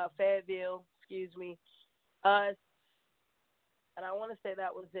 South Fayetteville, us, and I want to say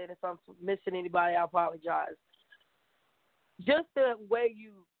that was it. If I'm missing anybody, I apologize. Just the way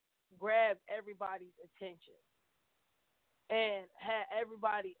you grabbed everybody's attention and had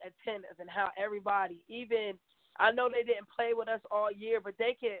everybody attentive, and how everybody, even, I know they didn't play with us all year, but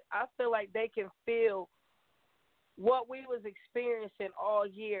I feel like they can feel what we was experiencing all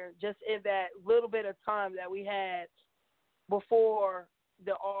year just in that little bit of time that we had before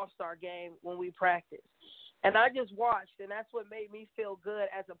the All-Star game when we practiced. And I just watched, and that's what made me feel good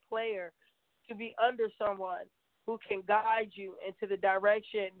as a player, to be under someone who can guide you into the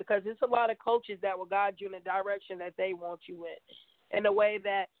direction, because there's a lot of coaches that will guide you in the direction that they want you in a way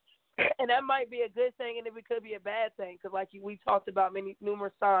that, and that might be a good thing, and it could be a bad thing, because like we talked about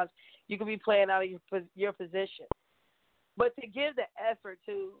numerous times, you could be playing out of your position. But to give the effort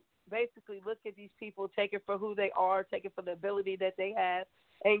to basically look at these people, take it for who they are, take it for the ability that they have,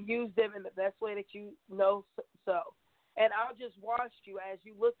 and use them in the best way that you know so. And I just watched you as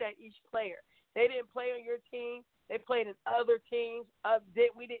you looked at each player. They didn't play on your team. They played in other teams.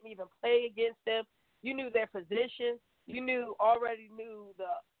 We didn't even play against them. You knew their position. You already knew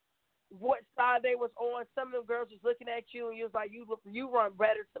what side they was on. Some of them girls was looking at you, and you was like, you run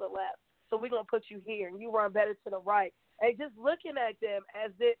better to the left, so we're going to put you here, and you run better to the right. And just looking at them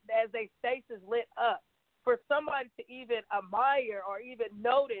as their faces lit up, for somebody to even admire or even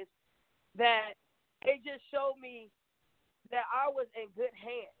notice that, it just showed me that I was in good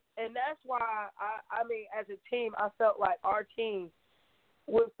hands. And that's why, I mean, as a team, I felt like our team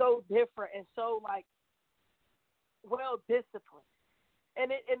was so different and so, like, well-disciplined.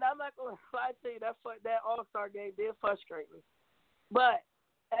 And I'm not going to lie to you, that All-Star game did frustrate me. But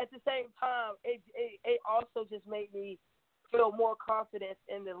at the same time, it also just made me feel more confidence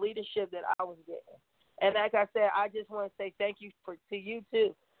in the leadership that I was getting. And like I said, I just want to say thank you to you,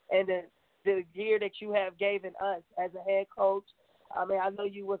 too, and the year that you have given us as a head coach. I mean, I know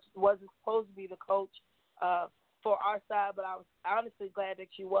you wasn't supposed to be the coach for our side, but I was honestly glad that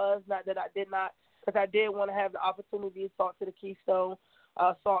you was. Not that I did not, because I did want to have the opportunity to talk to the Keystone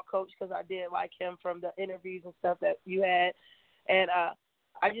Salt coach, because I did like him from the interviews and stuff that you had. And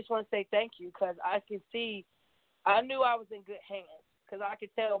I just want to say thank you, because I knew I was in good hands, because I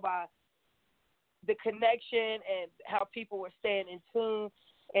could tell by the connection and how people were staying in tune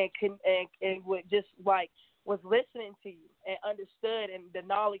and would just like was listening to you and understood, and the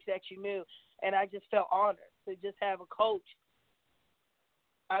knowledge that you knew. And I just felt honored to just have a coach,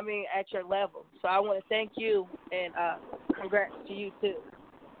 I mean, at your level. So I want to thank you, and congrats to you too.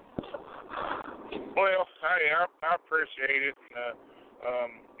 Well, hey, I appreciate it.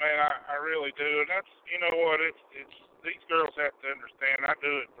 Man, I really do. And that's, you know what, it's these girls have to understand. I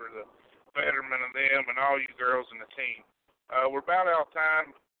do it for the betterment of them and all you girls in the team. We're about out of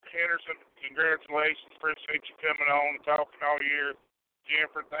time. Henderson, congratulations. Appreciate you coming on and talking all year.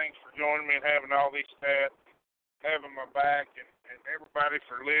 Jennifer, thanks for joining me and having all these stats, having my back, and everybody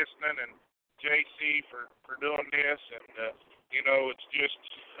for listening, and JC for doing this. And, you know, it's just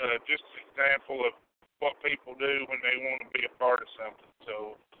an example of what people do when they want to be a part of something.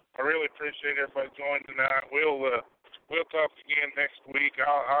 So I really appreciate everybody joining tonight. We'll talk again next week.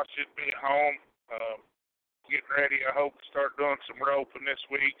 I should be at home getting ready. I hope to start doing some roping this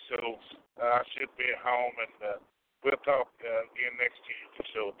week, so I should be at home, and we'll talk again next Tuesday.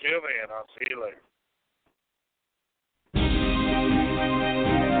 So till then, I'll see you later.